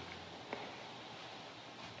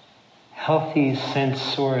 Healthy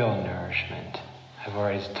sensorial nourishment. I've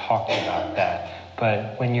already talked about that.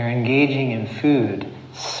 But when you're engaging in food,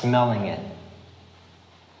 smelling it,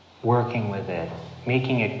 working with it,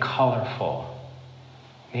 making it colorful,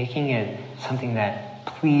 making it something that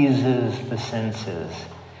pleases the senses.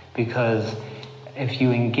 Because if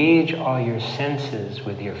you engage all your senses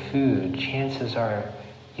with your food, chances are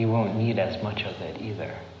you won't need as much of it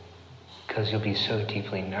either, because you'll be so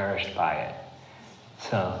deeply nourished by it.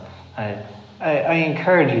 So I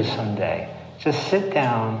encourage you someday, just sit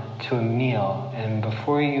down to a meal, and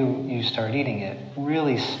before you start eating it,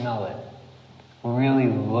 really smell it. Really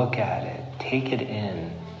look at it. Take it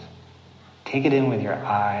in. Take it in with your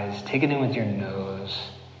eyes. Take it in with your nose.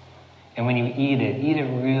 And when you eat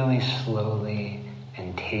it really slowly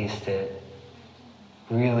and taste it.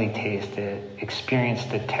 Really taste it. Experience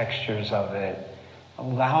the textures of it.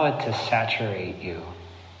 Allow it to saturate you.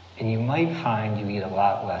 And you might find you eat a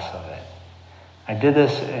lot less of it. I did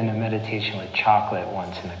this in a meditation with chocolate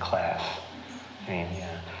once in a class. I mean,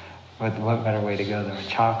 yeah. What better way to go than with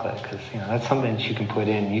chocolate? Because, that's something that you can put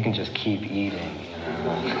in, you can just keep eating,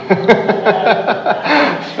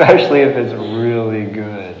 Especially if it's really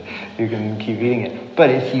good. You can keep eating it. But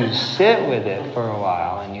if you sit with it for a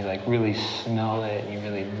while and you really smell it and you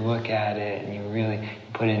really look at it and you really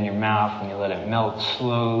put it in your mouth and you let it melt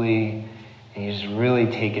slowly and you just really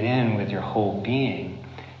take it in with your whole being,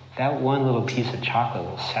 that one little piece of chocolate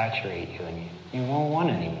will saturate you and you won't want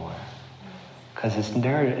any more. Because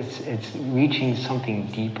it's reaching something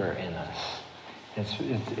deeper in us.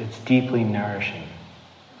 It's deeply nourishing.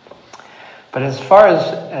 But as far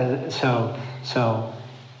as so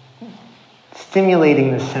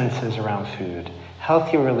stimulating the senses around food,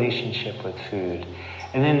 healthy relationship with food,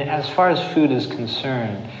 and then as far as food is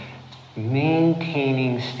concerned,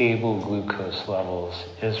 maintaining stable glucose levels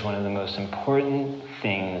is one of the most important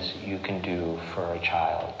things you can do for a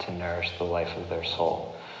child to nourish the life of their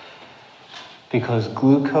soul. Because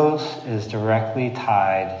glucose is directly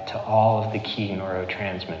tied to all of the key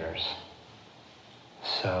neurotransmitters.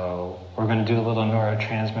 So we're going to do a little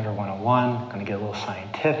neurotransmitter 101. I'm going to get a little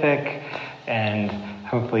scientific, and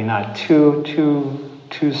hopefully not too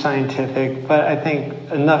scientific, but I think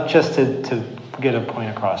enough just to get a point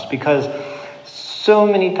across. Because so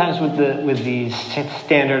many times with the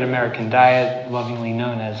standard American diet, lovingly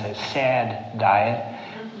known as a SAD diet,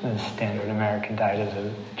 the standard American diet is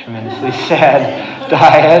a tremendously sad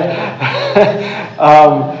diet.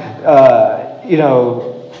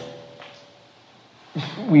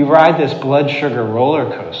 We ride this blood sugar roller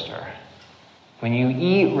coaster. When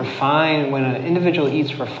an individual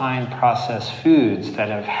eats refined processed foods that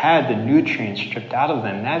have had the nutrients stripped out of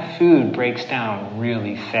them, that food breaks down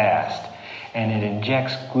really fast. And it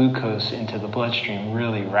injects glucose into the bloodstream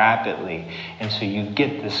really rapidly. And so you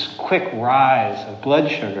get this quick rise of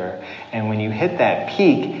blood sugar, and when you hit that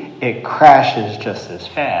peak, it crashes just as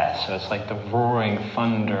fast. So it's like the roaring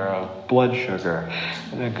thunder of blood sugar.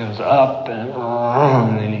 It goes up,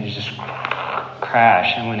 and then you just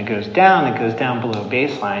crash. And when it goes down below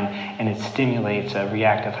baseline, and it stimulates a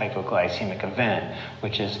reactive hypoglycemic event,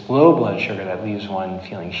 which is low blood sugar that leaves one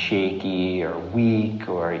feeling shaky or weak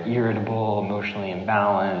or irritable, emotionally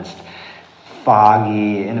imbalanced,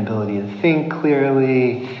 foggy, inability to think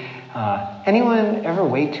clearly. Anyone ever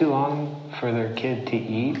wait too long for their kid to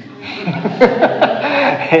eat?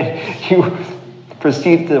 And you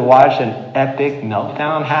proceed to watch an epic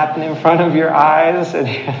meltdown happen in front of your eyes,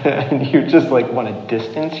 and you just want to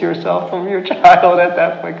distance yourself from your child at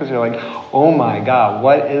that point, because you're like, oh my God,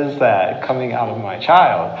 what is that coming out of my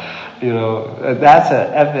child? That's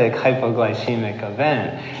an epic hypoglycemic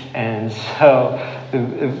event. And so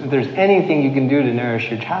if there's anything you can do to nourish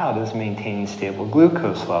your child is maintain stable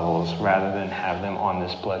glucose levels rather than have them on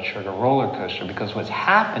this blood sugar roller coaster. Because what's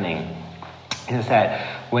happening is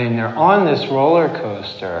that when they're on this roller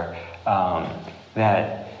coaster,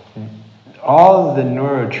 that all of the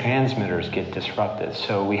neurotransmitters get disrupted.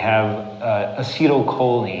 So we have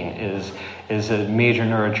acetylcholine is a major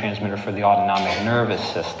neurotransmitter for the autonomic nervous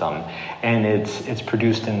system, and it's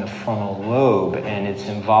produced in the frontal lobe, and it's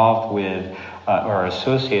involved with or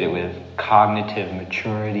associated with cognitive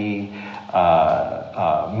maturity,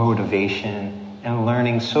 motivation, and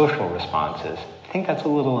learning social responses. I think that's a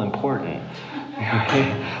little important.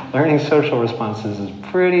 Learning social responses is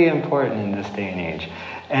pretty important in this day and age.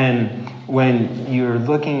 And when you're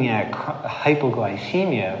looking at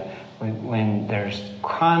hypoglycemia, when there's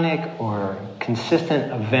chronic or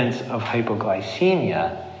consistent events of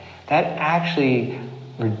hypoglycemia, that actually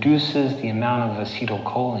reduces the amount of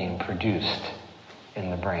acetylcholine produced in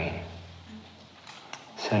the brain.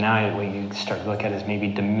 So now what you start to look at is maybe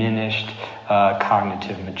diminished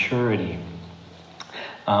cognitive maturity.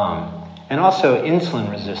 And also insulin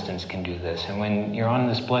resistance can do this. And when you're on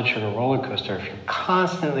this blood sugar roller coaster,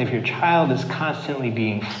 if your child is constantly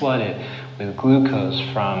being flooded with glucose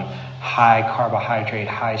from high carbohydrate,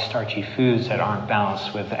 high starchy foods that aren't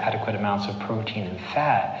balanced with adequate amounts of protein and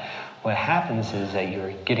fat, what happens is that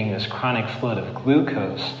you're getting this chronic flood of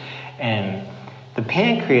glucose. And the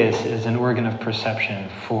pancreas is an organ of perception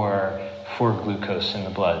for glucose in the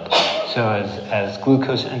blood. So as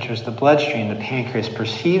glucose enters the bloodstream, the pancreas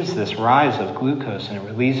perceives this rise of glucose and it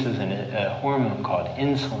releases a hormone called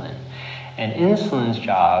insulin. And insulin's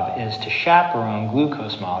job is to chaperone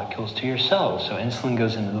glucose molecules to your cells. So insulin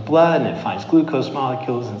goes into the blood and it finds glucose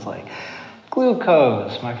molecules and it's like,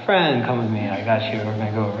 glucose, my friend, come with me. I got you. We're going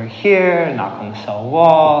to go over here, knock on the cell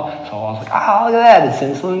wall. Cell wall's like, look at that.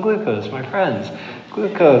 It's insulin glucose, my friends.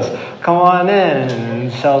 Glucose, come on in. And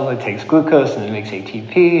the cell takes glucose and it makes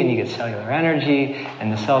ATP and you get cellular energy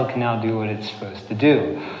and the cell can now do what it's supposed to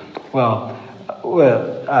do. Well,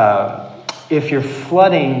 if you're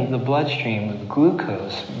flooding the bloodstream with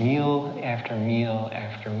glucose meal after meal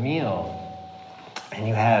after meal, and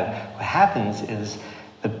what happens is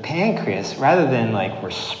the pancreas, rather than like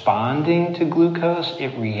responding to glucose,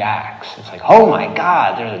 it reacts. It's like, oh my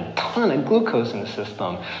God, there's a ton of glucose in the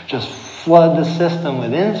system. Just flood the system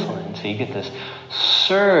with insulin. So you get this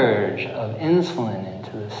surge of insulin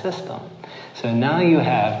into the system. So now you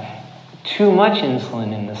have too much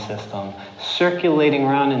insulin in the system circulating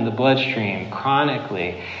around in the bloodstream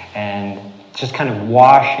chronically and just kind of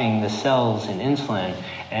washing the cells in insulin.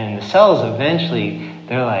 And the cells eventually,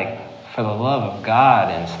 they're like, for the love of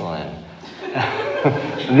God, insulin,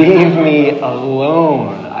 leave me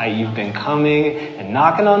alone. You've been coming and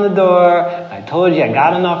knocking on the door. I told you I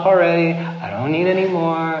got enough already. I don't need any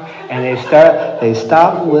more. And they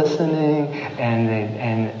stop listening and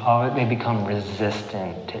they become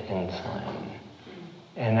resistant to insulin.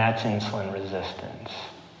 And that's insulin resistance.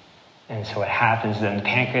 And so what happens then, the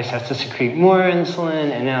pancreas has to secrete more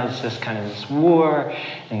insulin, and now it's just kind of this war.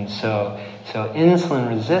 And so insulin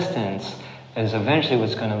resistance is eventually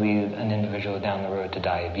what's going to lead an individual down the road to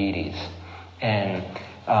diabetes. And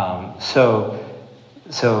so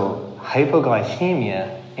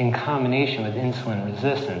hypoglycemia in combination with insulin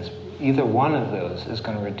resistance, either one of those is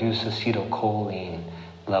going to reduce acetylcholine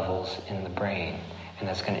levels in the brain. And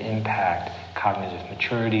that's going to impact cognitive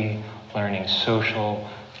maturity, learning social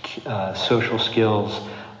skills,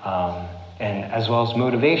 and as well as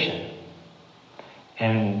motivation.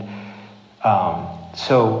 And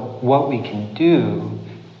so what we can do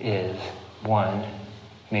is, one,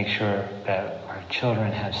 make sure that our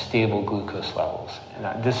children have stable glucose levels.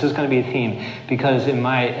 And this is going to be a theme because in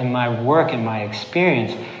my work, in my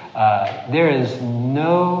experience, there is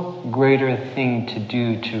no greater thing to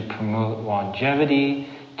do to promote longevity,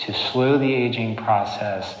 to slow the aging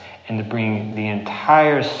process, and to bring the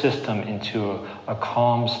entire system into a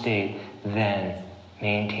calm state than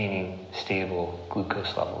maintaining stable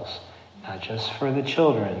glucose levels. Not just for the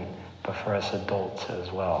children, but for us adults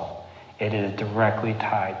as well. It is directly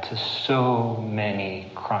tied to so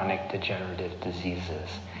many chronic degenerative diseases.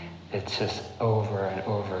 It's just over and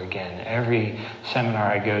over again. Every seminar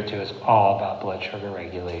I go to is all about blood sugar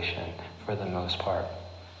regulation for the most part.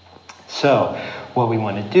 So what we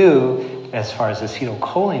want to do as far as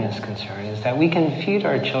acetylcholine is concerned is that we can feed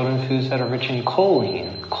our children foods that are rich in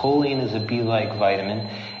choline. Choline is a B-like vitamin,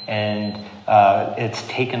 and it's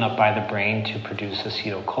taken up by the brain to produce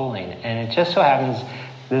acetylcholine. And it just so happens,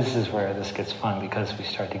 this is where this gets fun because we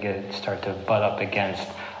start to butt up against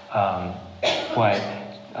what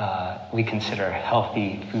we consider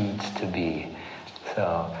healthy foods to be.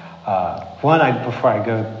 So before I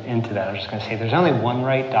go into that, I'm just going to say there's only one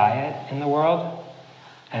right diet in the world,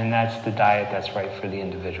 and that's the diet that's right for the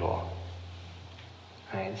individual.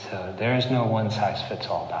 Right? So there is no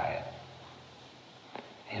one-size-fits-all diet.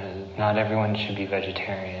 Not everyone should be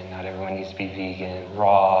vegetarian. Not everyone needs to be vegan,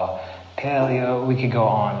 raw, paleo. We could go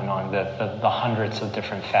on and on. The hundreds of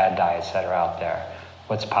different fad diets that are out there.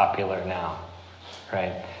 What's popular now,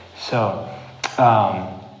 right? So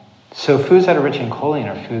foods that are rich in choline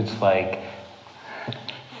are foods like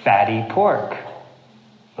fatty pork,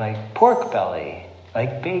 like pork belly,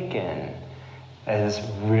 like bacon. That is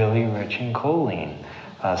really rich in choline.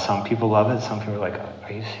 Some people love it. Some people are like,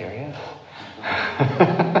 are you serious?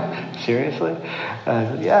 Seriously?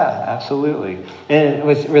 Yeah, absolutely. And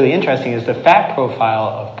what's really interesting is the fat profile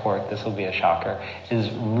of pork, this will be a shocker,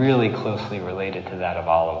 is really closely related to that of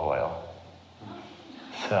olive oil.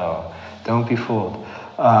 So don't be fooled.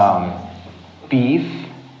 Beef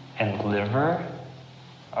and liver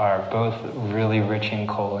are both really rich in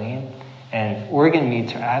choline, And organ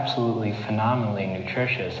meats are absolutely phenomenally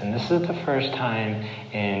nutritious. And this is the first time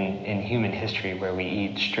in human history where we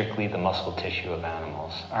eat strictly the muscle tissue of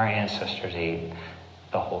animals. Our ancestors ate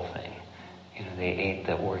the whole thing. They ate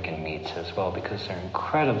the organ meats as well because they're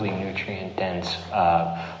incredibly nutrient-dense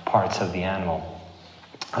parts of the animal.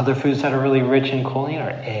 Other foods that are really rich in choline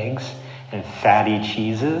are eggs and fatty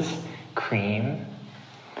cheeses, cream,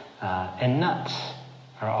 and nuts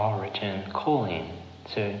are all rich in choline.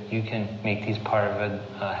 So you can make these part of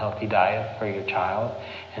a healthy diet for your child,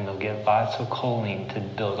 and they'll get lots of choline to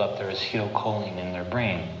build up their acetylcholine in their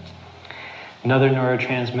brain. Another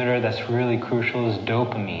neurotransmitter that's really crucial is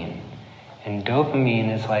dopamine. And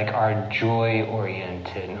dopamine is like our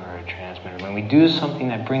joy-oriented neurotransmitter. When we do something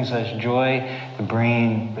that brings us joy, the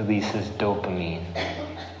brain releases dopamine.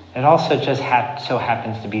 It also just so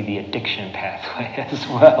happens to be the addiction pathway as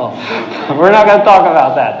well. We're not going to talk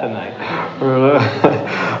about that tonight.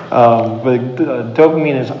 But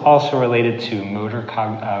dopamine is also related to motor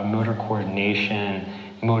coordination,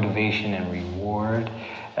 motivation, and reward,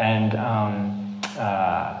 and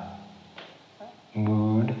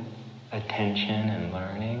mood, attention, and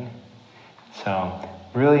learning. So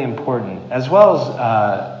really important. As well as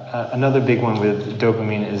another big one with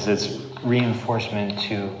dopamine is its reinforcement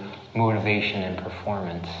to motivation and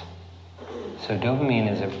performance. So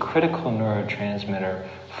dopamine is a critical neurotransmitter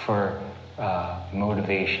for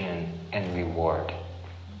motivation and reward.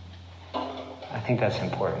 I think that's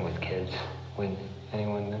important with kids. Would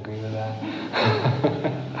anyone agree with that?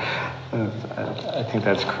 I think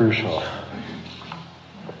that's crucial.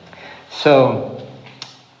 So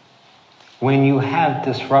when you have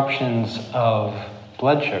disruptions of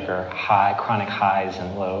blood sugar, chronic highs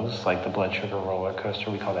and lows, like the blood sugar roller coaster,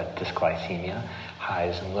 we call that dysglycemia,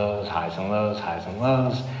 highs and lows, highs and lows, highs and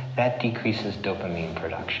lows, that decreases dopamine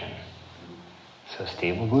production. So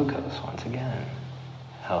stable glucose, once again,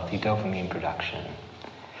 healthy dopamine production.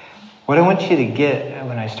 What I want you to get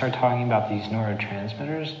when I start talking about these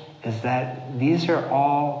neurotransmitters is that these are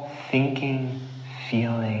all thinking,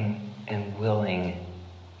 feeling, and willing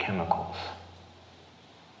chemicals.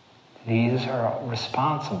 These are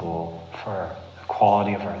responsible for the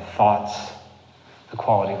quality of our thoughts, the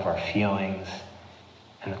quality of our feelings,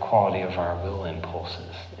 and the quality of our will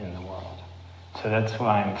impulses in the world. So that's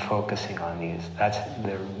why I'm focusing on these.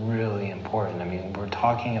 They're really important. I mean, we're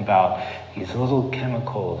talking about these little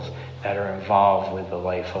chemicals that are involved with the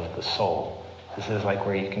life of the soul. This is like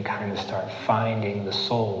where you can kind of start finding the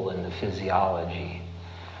soul in the physiology.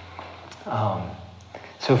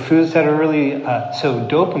 So foods that are really, so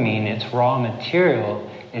dopamine, its raw material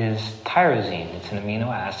is tyrosine. It's an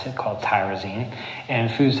amino acid called tyrosine.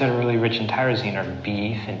 And foods that are really rich in tyrosine are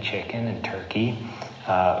beef and chicken and turkey.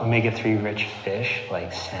 Omega-3 rich fish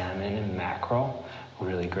like salmon and mackerel,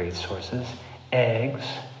 really great sources. Eggs,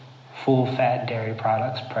 full-fat dairy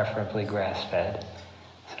products, preferably grass-fed.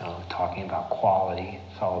 So talking about quality,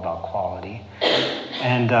 it's all about quality.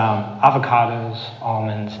 And avocados,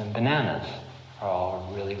 almonds, and bananas are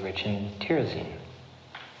all really rich in tyrosine.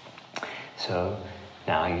 So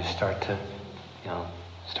now you start to,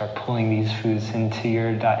 start pulling these foods into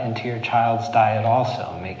your child's diet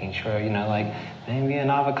also, making sure, like maybe an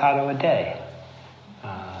avocado a day.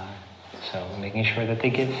 So making sure that they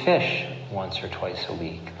get fish once or twice a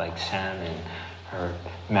week, like salmon or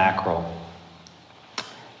mackerel.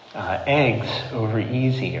 Eggs over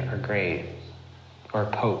easy are great, or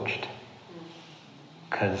poached,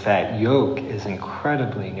 because that yolk is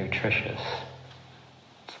incredibly nutritious.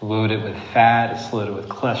 It's loaded with fat, it's loaded with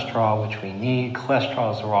cholesterol, which we need.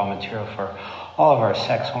 Cholesterol is the raw material for all of our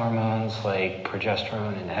sex hormones like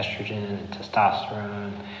progesterone and estrogen and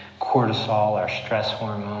testosterone, cortisol, our stress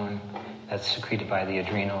hormone that's secreted by the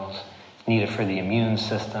adrenals. It's needed for the immune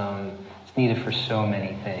system. It's needed for so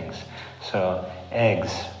many things. So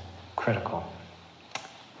eggs, critical.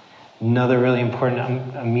 Another really important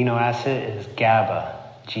amino acid is GABA,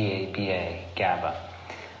 G-A-B-A, GABA.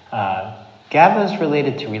 GABA is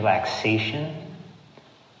related to relaxation.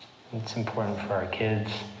 It's important for our kids.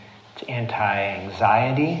 It's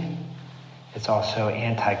anti-anxiety. It's also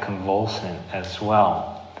anti-convulsant as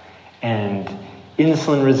well. And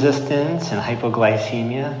insulin resistance and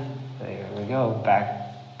hypoglycemia. There we go, back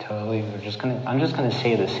totally. I'm just gonna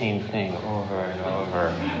say the same thing over and over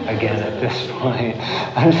again at this point.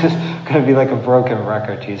 I'm just gonna be like a broken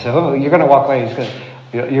record to you. So you're gonna walk away.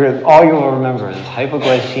 All you will remember is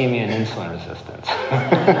hypoglycemia and insulin resistance.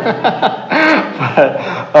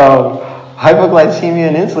 But hypoglycemia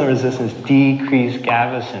and insulin resistance decrease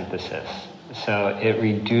GABA synthesis. So it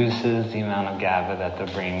reduces the amount of GABA that the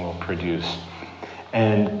brain will produce.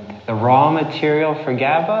 And the raw material for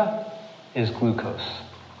GABA is glucose.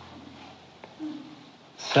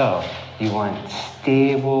 So you want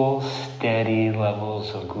stable, steady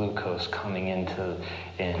levels of glucose coming in,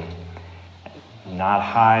 not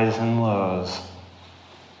highs and lows.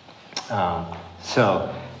 And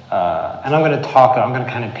I'm going to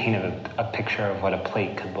kind of paint a picture of what a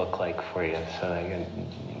plate could look like for you so that you can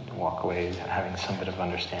walk away having some bit of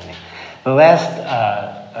understanding. The last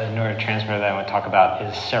neurotransmitter that I want to talk about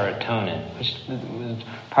is serotonin, which is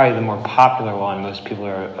probably the more popular one. Most people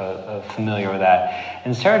are familiar with that.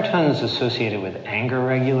 And serotonin is associated with anger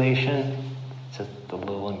regulation. It's a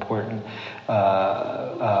little important.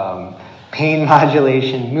 Pain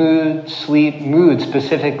modulation, mood, sleep, mood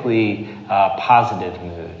specifically, positive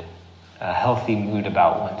mood, a healthy mood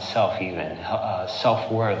about oneself even.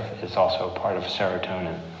 Self-worth is also a part of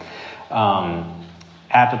serotonin.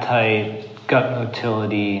 Appetite, gut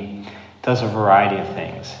motility, does a variety of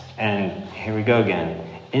things. And here we go again.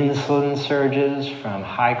 Insulin surges from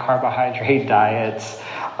high carbohydrate diets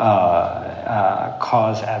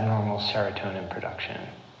cause abnormal serotonin production.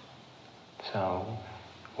 So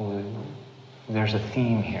there's a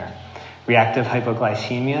theme here. Reactive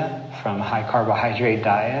hypoglycemia from high carbohydrate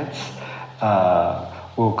diets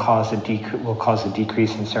will cause a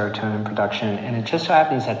decrease in serotonin production, and it just so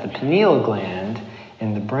happens that the pineal gland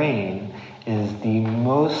in the brain is the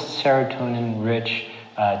most serotonin-rich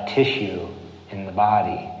tissue in the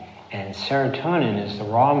body, and serotonin is the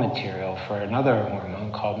raw material for another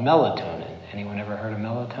hormone called melatonin. Anyone ever heard of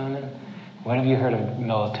melatonin? What have you heard of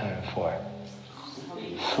melatonin for?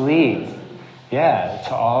 Sleep. Yeah,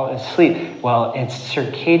 it's sleep. Well, it's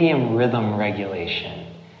circadian rhythm regulation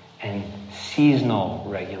and seasonal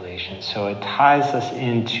regulation. So it ties us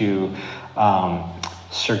into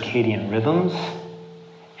circadian rhythms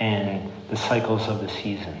and the cycles of the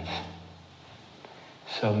seasons.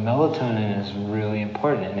 So melatonin is really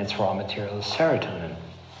important, and its raw material is serotonin.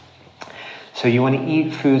 So you want to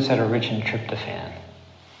eat foods that are rich in tryptophan.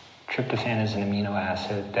 Tryptophan is an amino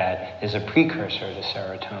acid that is a precursor to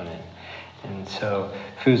serotonin. And so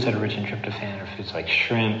foods that are rich in tryptophan are foods like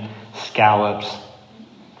shrimp, scallops,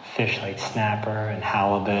 fish like snapper and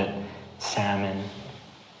halibut, salmon,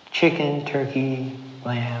 chicken, turkey,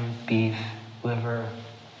 lamb, beef, liver.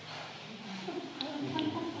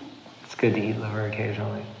 It's good to eat liver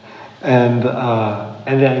occasionally. And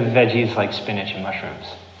then veggies like spinach and mushrooms.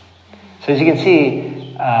 So as you can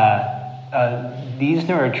see, these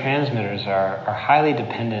neurotransmitters are highly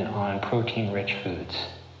dependent on protein-rich foods.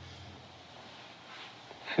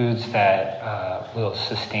 Foods that will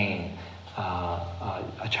sustain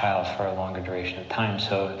a child for a longer duration of time.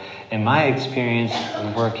 So in my experience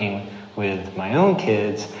of working with my own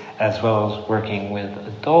kids, as well as working with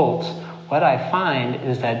adults, what I find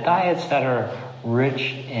is that diets that are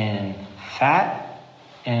rich in fat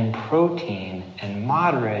and protein and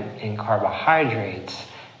moderate in carbohydrates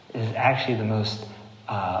is actually the most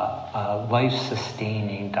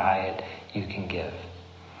life-sustaining diet you can give.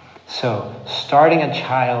 So starting a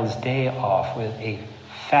child's day off with a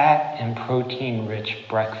fat and protein-rich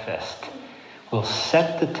breakfast will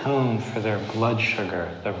set the tone for their blood sugar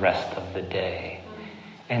the rest of the day.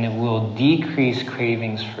 And it will decrease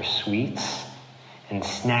cravings for sweets and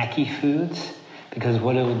snacky foods, because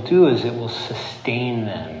what it will do is it will sustain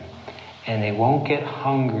them, and they won't get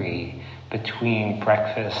hungry between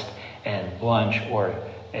breakfast and lunch or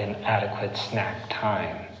an adequate snack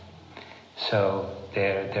time. So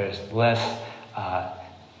there's less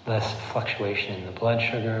fluctuation in the blood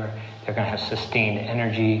sugar. They're going to have sustained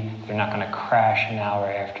energy. They're not going to crash an hour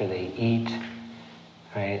after they eat.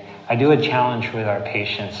 Right? I do a challenge with our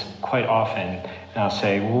patients quite often, and I'll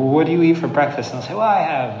say, well, what do you eat for breakfast? And they'll say, well, I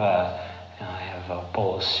have a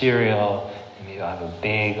bowl of cereal, and maybe I'll have a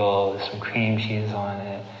bagel with some cream cheese on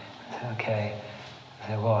it. I say, okay. I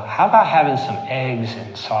say, well, how about having some eggs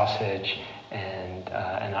and sausage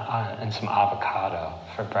and some avocado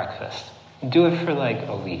for breakfast? Do it for like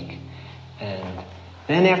a week. And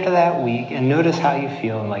then after that week, and notice how you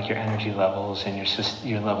feel and like your energy levels and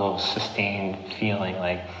your level of sustained feeling,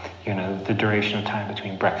 like, the duration of time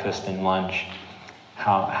between breakfast and lunch.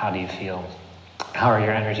 How do you feel? How are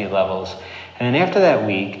your energy levels? And then after that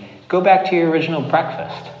week, go back to your original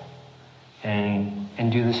breakfast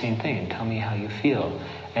and do the same thing and tell me how you feel.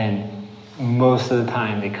 And most of the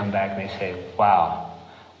time they come back and they say, wow,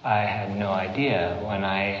 I had no idea. When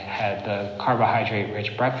I had the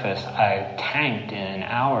carbohydrate-rich breakfast, I tanked in an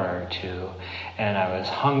hour or two, and I was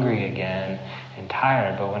hungry again and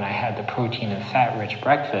tired. But when I had the protein and fat-rich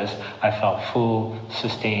breakfast, I felt full,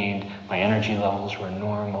 sustained, my energy levels were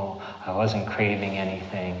normal, I wasn't craving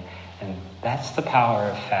anything. And that's the power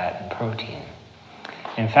of fat and protein.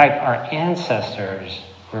 In fact, our ancestors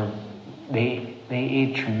they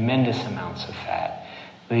ate tremendous amounts of fat.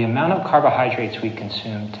 The amount of carbohydrates we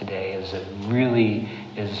consume today is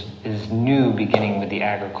new, beginning with the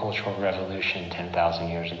agricultural revolution 10,000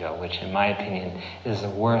 years ago, which in my opinion is the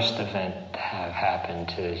worst event to have happened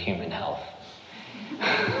to human health.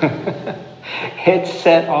 It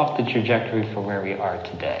set off the trajectory for where we are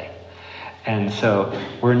today. And so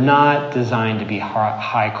we're not designed to be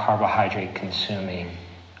high carbohydrate consuming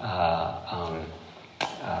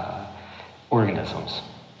organisms.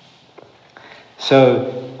 So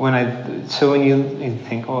when you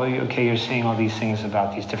think, oh, okay, you're saying all these things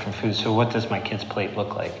about these different foods, so what does my kid's plate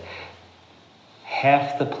look like?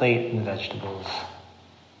 Half the plate in vegetables,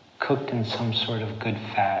 cooked in some sort of good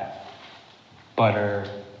fat, butter,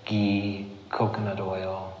 ghee, coconut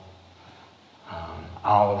oil,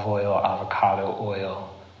 olive oil, avocado oil,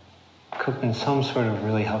 cooked in some sort of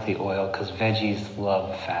really healthy oil, because veggies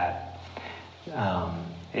love fat.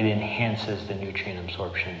 It enhances the nutrient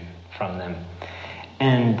absorption from them.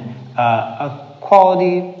 And a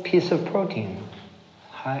quality piece of protein,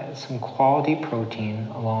 some quality protein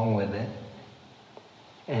along with it,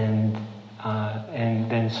 and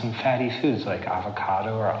then some fatty foods like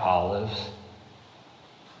avocado or olives,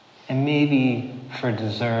 and maybe for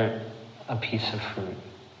dessert a piece of fruit,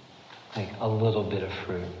 like a little bit of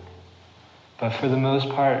fruit. But for the most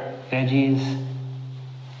part, veggies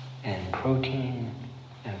and protein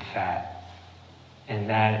and fat. And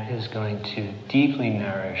that is going to deeply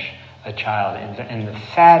nourish a child. And the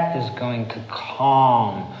fat is going to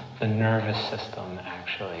calm the nervous system,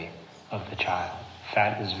 actually, of the child.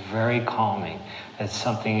 Fat is very calming. It's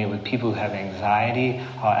something with people who have anxiety,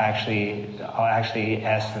 I'll actually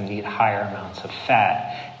ask them to eat higher amounts of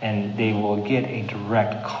fat, and they will get a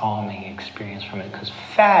direct calming experience from it, because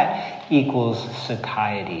fat equals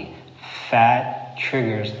satiety. Fat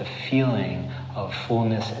triggers the feeling of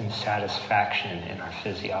fullness and satisfaction in our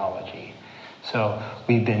physiology. So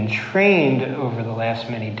we've been trained over the last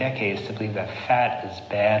many decades to believe that fat is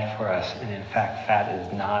bad for us, and in fact fat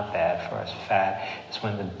is not bad for us. Fat is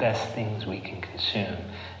one of the best things we can consume.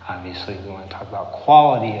 Obviously we want to talk about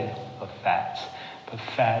quality of fats, but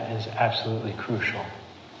fat is absolutely crucial.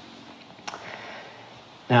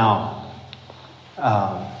 Now,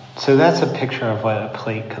 so that's a picture of what a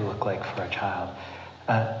plate could look like for a child.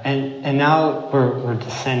 And now we're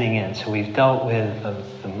descending in. So we've dealt with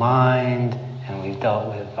the mind, and we've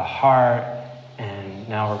dealt with the heart, and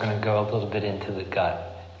now we're going to go a little bit into the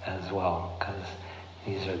gut as well, because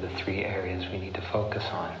these are the three areas we need to focus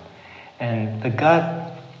on. And the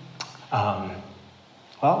gut,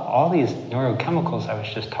 all these neurochemicals I was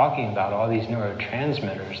just talking about, all these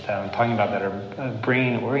neurotransmitters that I'm talking about that are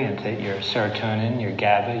brain-oriented, your serotonin, your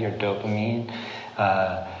GABA, your dopamine,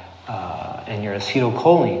 and your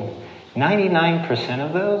acetylcholine, 99%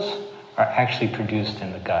 of those are actually produced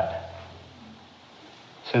in the gut.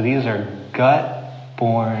 So these are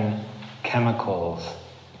gut-borne chemicals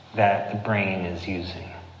that the brain is using.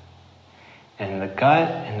 And the gut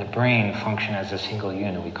and the brain function as a single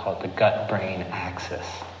unit. We call it the gut-brain axis.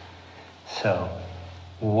 So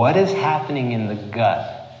what is happening in the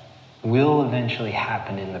gut will eventually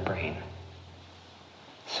happen in the brain.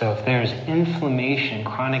 So if there's inflammation,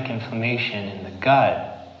 chronic inflammation in the gut,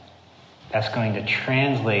 that's going to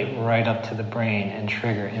translate right up to the brain and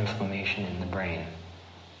trigger inflammation in the brain.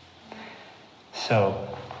 So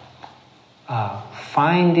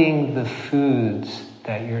finding the foods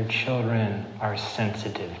that your children are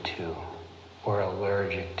sensitive to or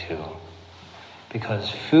allergic to, because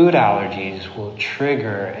food allergies will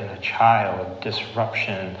trigger in a child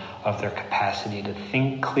disruption of their capacity to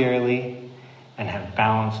think clearly and have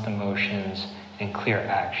balanced emotions and clear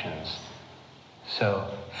actions. So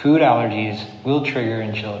food allergies will trigger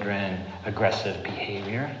in children aggressive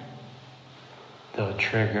behavior. They'll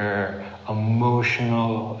trigger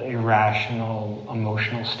irrational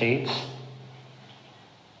emotional states.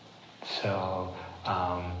 So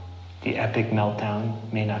the epic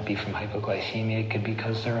meltdown may not be from hypoglycemia. It could be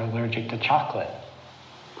because they're allergic to chocolate.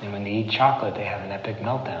 And when they eat chocolate, they have an epic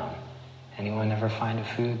meltdown. Anyone ever find a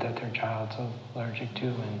food that their child's allergic to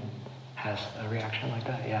and has a reaction like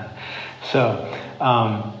that? Yeah.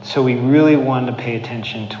 So we really want to pay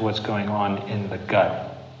attention to what's going on in the gut.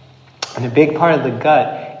 And a big part of the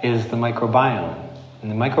gut is the microbiome.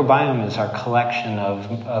 And the microbiome is our collection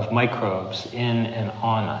of microbes in and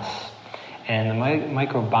on us. And the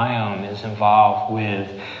microbiome is involved with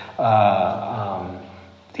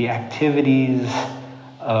the activities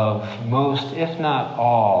of most, if not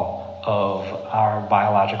all, of our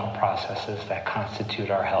biological processes that constitute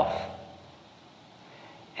our health.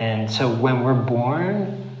 And so when we're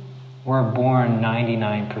born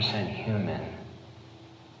 99% human.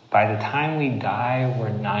 By the time we die, we're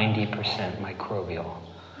 90% microbial.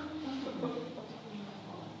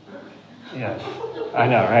 Yes, I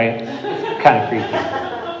know, right? It's kind of creepy.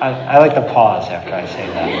 I like to pause after I say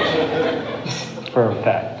that, just for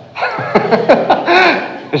effect.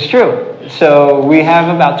 It's true. So we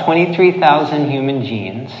have about 23,000 human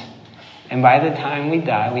genes, and by the time we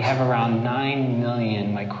die, we have around 9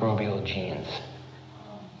 million microbial genes.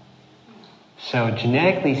 So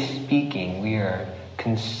genetically speaking, we are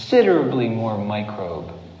considerably more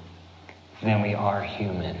microbe than we are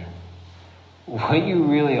human. What you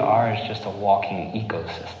really are is just a walking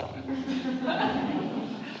ecosystem.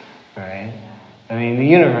 Right? I mean, the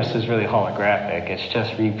universe is really holographic. It's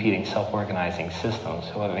just repeating self-organizing systems.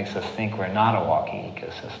 So what makes us think we're not a walking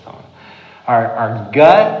ecosystem? Our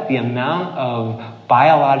gut, the amount of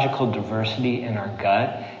biological diversity in our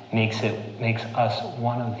gut makes us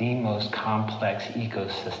one of the most complex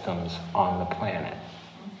ecosystems on the planet.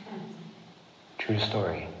 True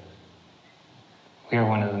story. We are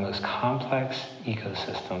one of the most complex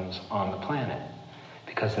ecosystems on the planet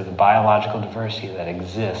because of the biological diversity that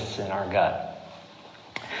exists in our gut.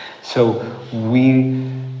 So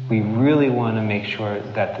we really want to make sure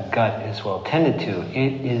that the gut is well tended to.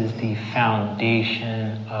 It is the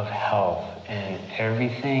foundation of health, and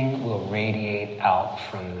everything will radiate out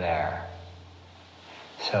from there.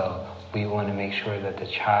 So we want to make sure that the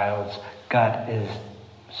child's gut is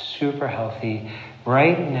super healthy.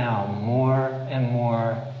 Right now, more and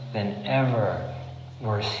more than ever,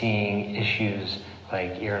 we're seeing issues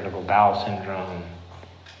like irritable bowel syndrome,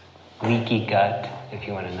 leaky gut, if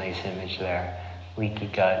you want a nice image there, leaky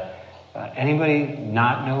gut. Anybody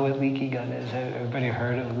not know what leaky gut is? Everybody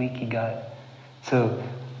heard of leaky gut? So,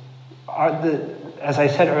 as I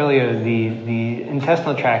said earlier, the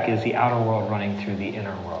intestinal tract is the outer world running through the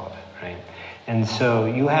inner world, right? And so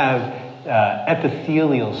you have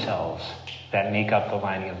epithelial cells that make up the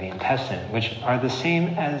lining of the intestine, which are the same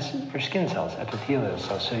as your skin cells, epithelial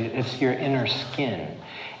cells. So it's your inner skin.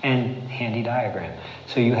 And handy diagram.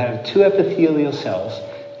 So you have two epithelial cells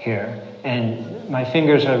here, and my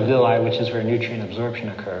fingers are villi, which is where nutrient absorption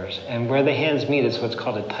occurs. And where the hands meet is what's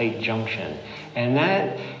called a tight junction. And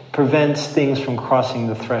that prevents things from crossing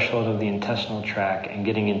the threshold of the intestinal tract and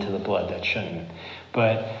getting into the blood that shouldn't.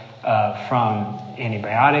 But from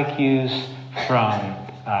antibiotic use, from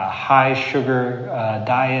high sugar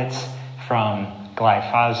diets, from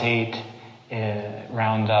glyphosate,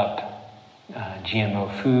 Roundup,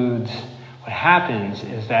 GMO foods, what happens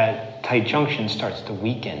is that tight junction starts to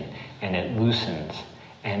weaken and it loosens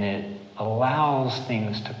and it allows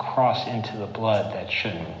things to cross into the blood that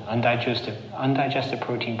shouldn't. Undigested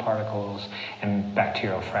protein particles and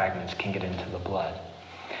bacterial fragments can get into the blood.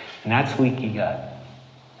 And that's leaky gut.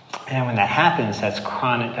 And when that happens, that's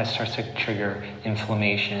chronic, that starts to trigger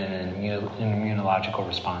inflammation and immunological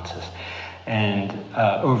responses. And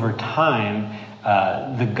over time,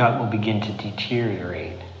 the gut will begin to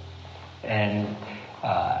deteriorate. And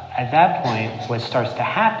at that point, what starts to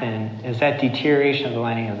happen is that deterioration of the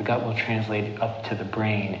lining of the gut will translate up to the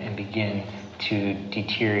brain and begin to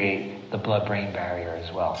deteriorate the blood-brain barrier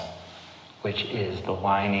as well, which is the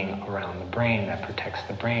lining around the brain that protects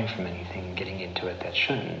the brain from anything getting into it that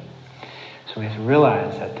shouldn't. So we have to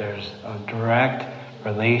realize that there's a direct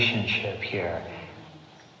relationship here.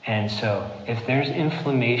 And so if there's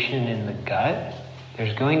inflammation in the gut,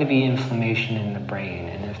 there's going to be inflammation in the brain.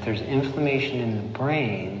 And if there's inflammation in the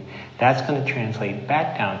brain, that's going to translate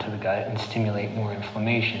back down to the gut and stimulate more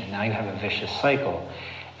inflammation. And now you have a vicious cycle.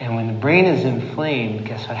 And when the brain is inflamed,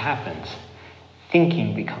 guess what happens?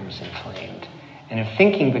 Thinking becomes inflamed. And if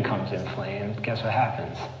thinking becomes inflamed, guess what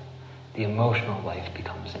happens? The emotional life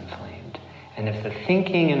becomes inflamed. And if the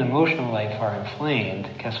thinking and emotional life are inflamed,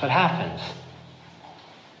 guess what happens?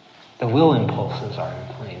 The will impulses are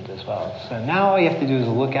inflamed as well. So now all you have to do is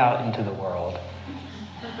look out into the world,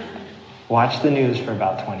 watch the news for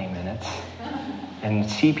about 20 minutes, and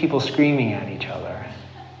see people screaming at each other,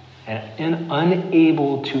 and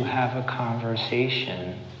unable to have a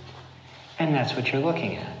conversation, and that's what you're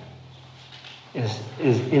looking at, is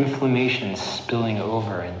inflammation spilling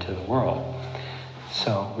over into the world.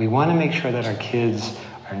 So we want to make sure that our kids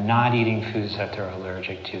are not eating foods that they're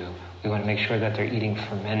allergic to. We want to make sure that they're eating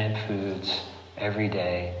fermented foods every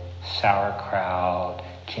day, sauerkraut,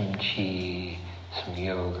 kimchi, some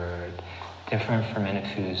yogurt, different fermented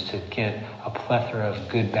foods to get a plethora of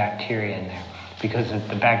good bacteria in there. Because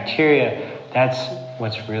the bacteria, that's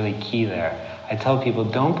what's really key there. I tell people,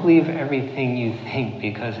 don't believe everything you think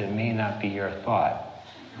because it may not be your thought.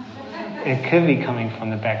 it could be coming from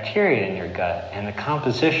the bacteria in your gut, and the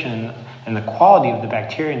composition and the quality of the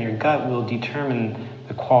bacteria in your gut will determine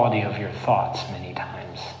the quality of your thoughts many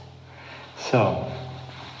times. So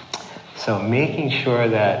making sure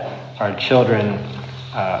that our children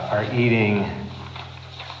are eating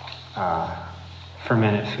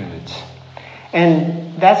fermented foods.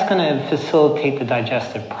 And that's going to facilitate the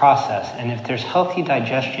digestive process. And if there's healthy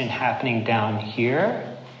digestion happening down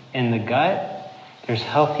here in the gut, there's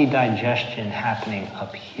healthy digestion happening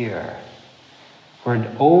up here. We're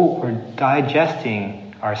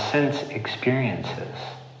digesting our sense experiences.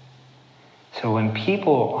 So when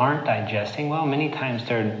people aren't digesting well, many times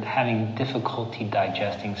they're having difficulty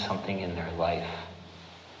digesting something in their life.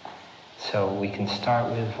 So we can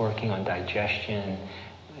start with working on digestion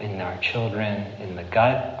in our children, in the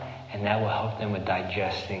gut, and that will help them with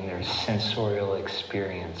digesting their sensorial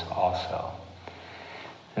experience also.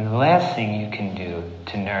 And the last thing you can do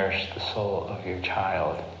to nourish the soul of your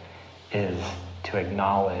child is to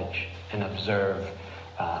acknowledge and observe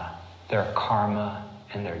their karma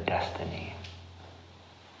and their destiny.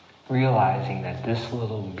 Realizing that this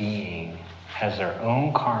little being has their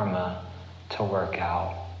own karma to work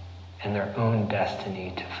out and their own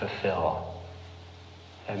destiny to fulfill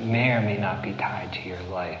that may or may not be tied to your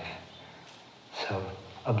life. So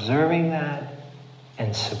observing that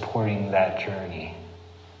and supporting that journey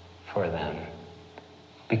for them,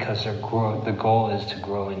 because the goal is to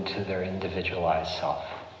grow into their individualized self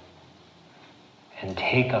and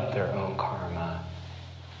take up their own karma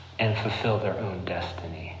and fulfill their own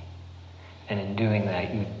destiny. And in doing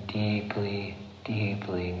that, you deeply,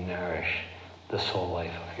 deeply nourish the soul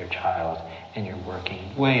life of your child, and you're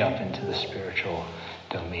working way up into the spiritual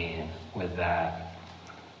domain with that.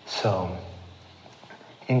 So,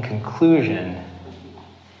 in conclusion,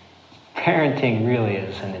 parenting really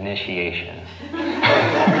is an initiation.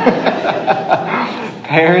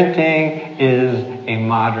 Parenting is a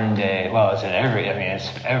modern day, it's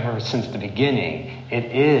ever since the beginning, it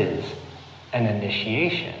is an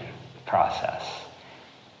initiation process.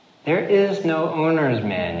 There is no owner's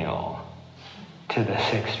manual to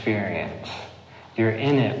this experience. You're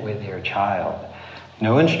in it with your child.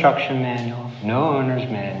 No instruction manual, no owner's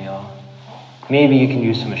manual. Maybe you can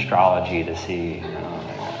use some astrology to see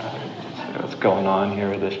what's going on here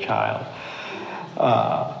with this child.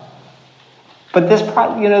 But this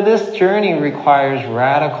journey requires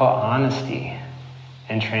radical honesty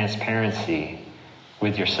and transparency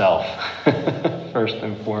with yourself, first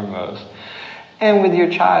and foremost, and with your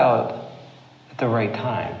child at the right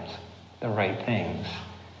times, the right things.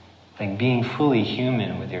 Like being fully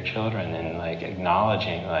human with your children and like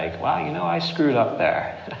acknowledging wow, I screwed up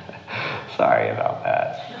there. Sorry about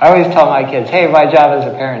that. I always tell my kids, hey, my job as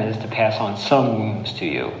a parent is to pass on some wounds to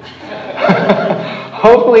you.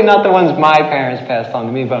 Hopefully not the ones my parents passed on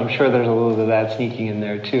to me, but I'm sure there's a little bit of that sneaking in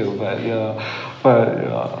there too.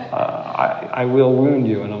 I will wound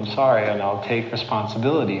you, and I'm sorry, and I'll take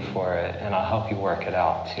responsibility for it, and I'll help you work it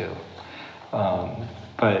out too.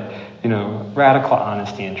 But radical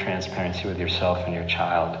honesty and transparency with yourself and your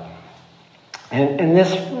child. And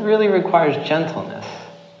this really requires gentleness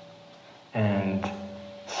and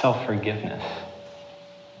self-forgiveness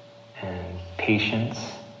and patience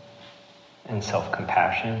and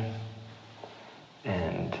self-compassion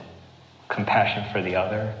and compassion for the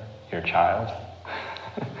other, your child,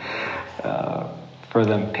 for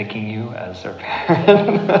them picking you as their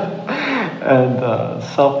parent, and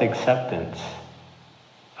self-acceptance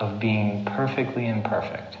of being perfectly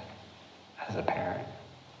imperfect as a parent.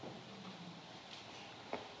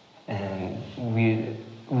 And we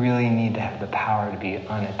really need to have the power to be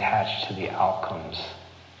unattached to the outcomes,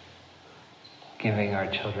 giving our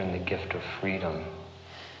children the gift of freedom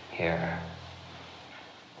here.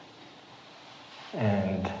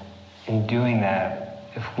 And in doing that,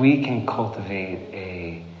 if we can cultivate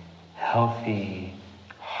a healthy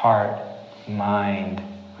heart-mind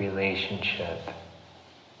relationship,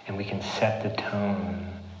 and we can set the tone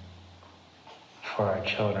for our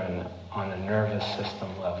children on a nervous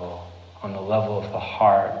system level, on the level of the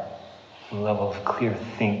heart, on the level of clear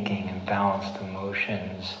thinking and balanced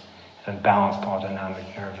emotions, and a balanced autonomic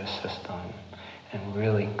nervous system, and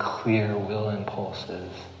really clear will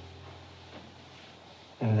impulses.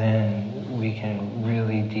 And then we can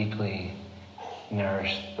really deeply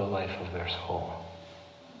nourish the life of their soul.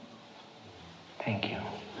 Thank you.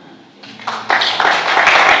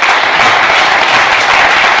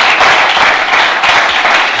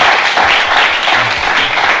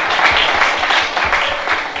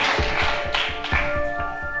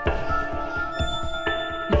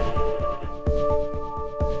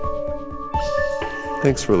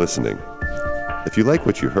 thanks for listening. If you like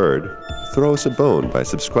what you heard, throw us a bone by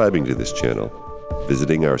subscribing to this channel,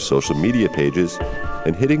 visiting our social media pages,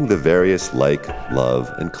 and hitting the various like,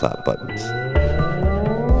 love, and clap buttons.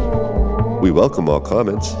 We welcome all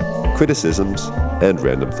comments, criticisms, and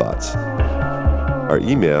random thoughts. Our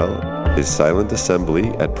email is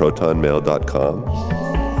silentassembly@protonmail.com.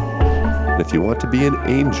 And if you want to be an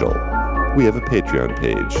angel, we have a Patreon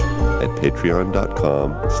page at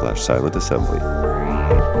patreon.com/silentassembly.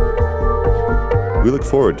 We look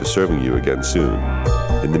forward to serving you again soon.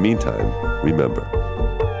 In the meantime, remember,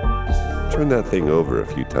 turn that thing over a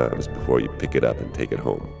few times before you pick it up and take it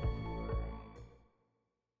home.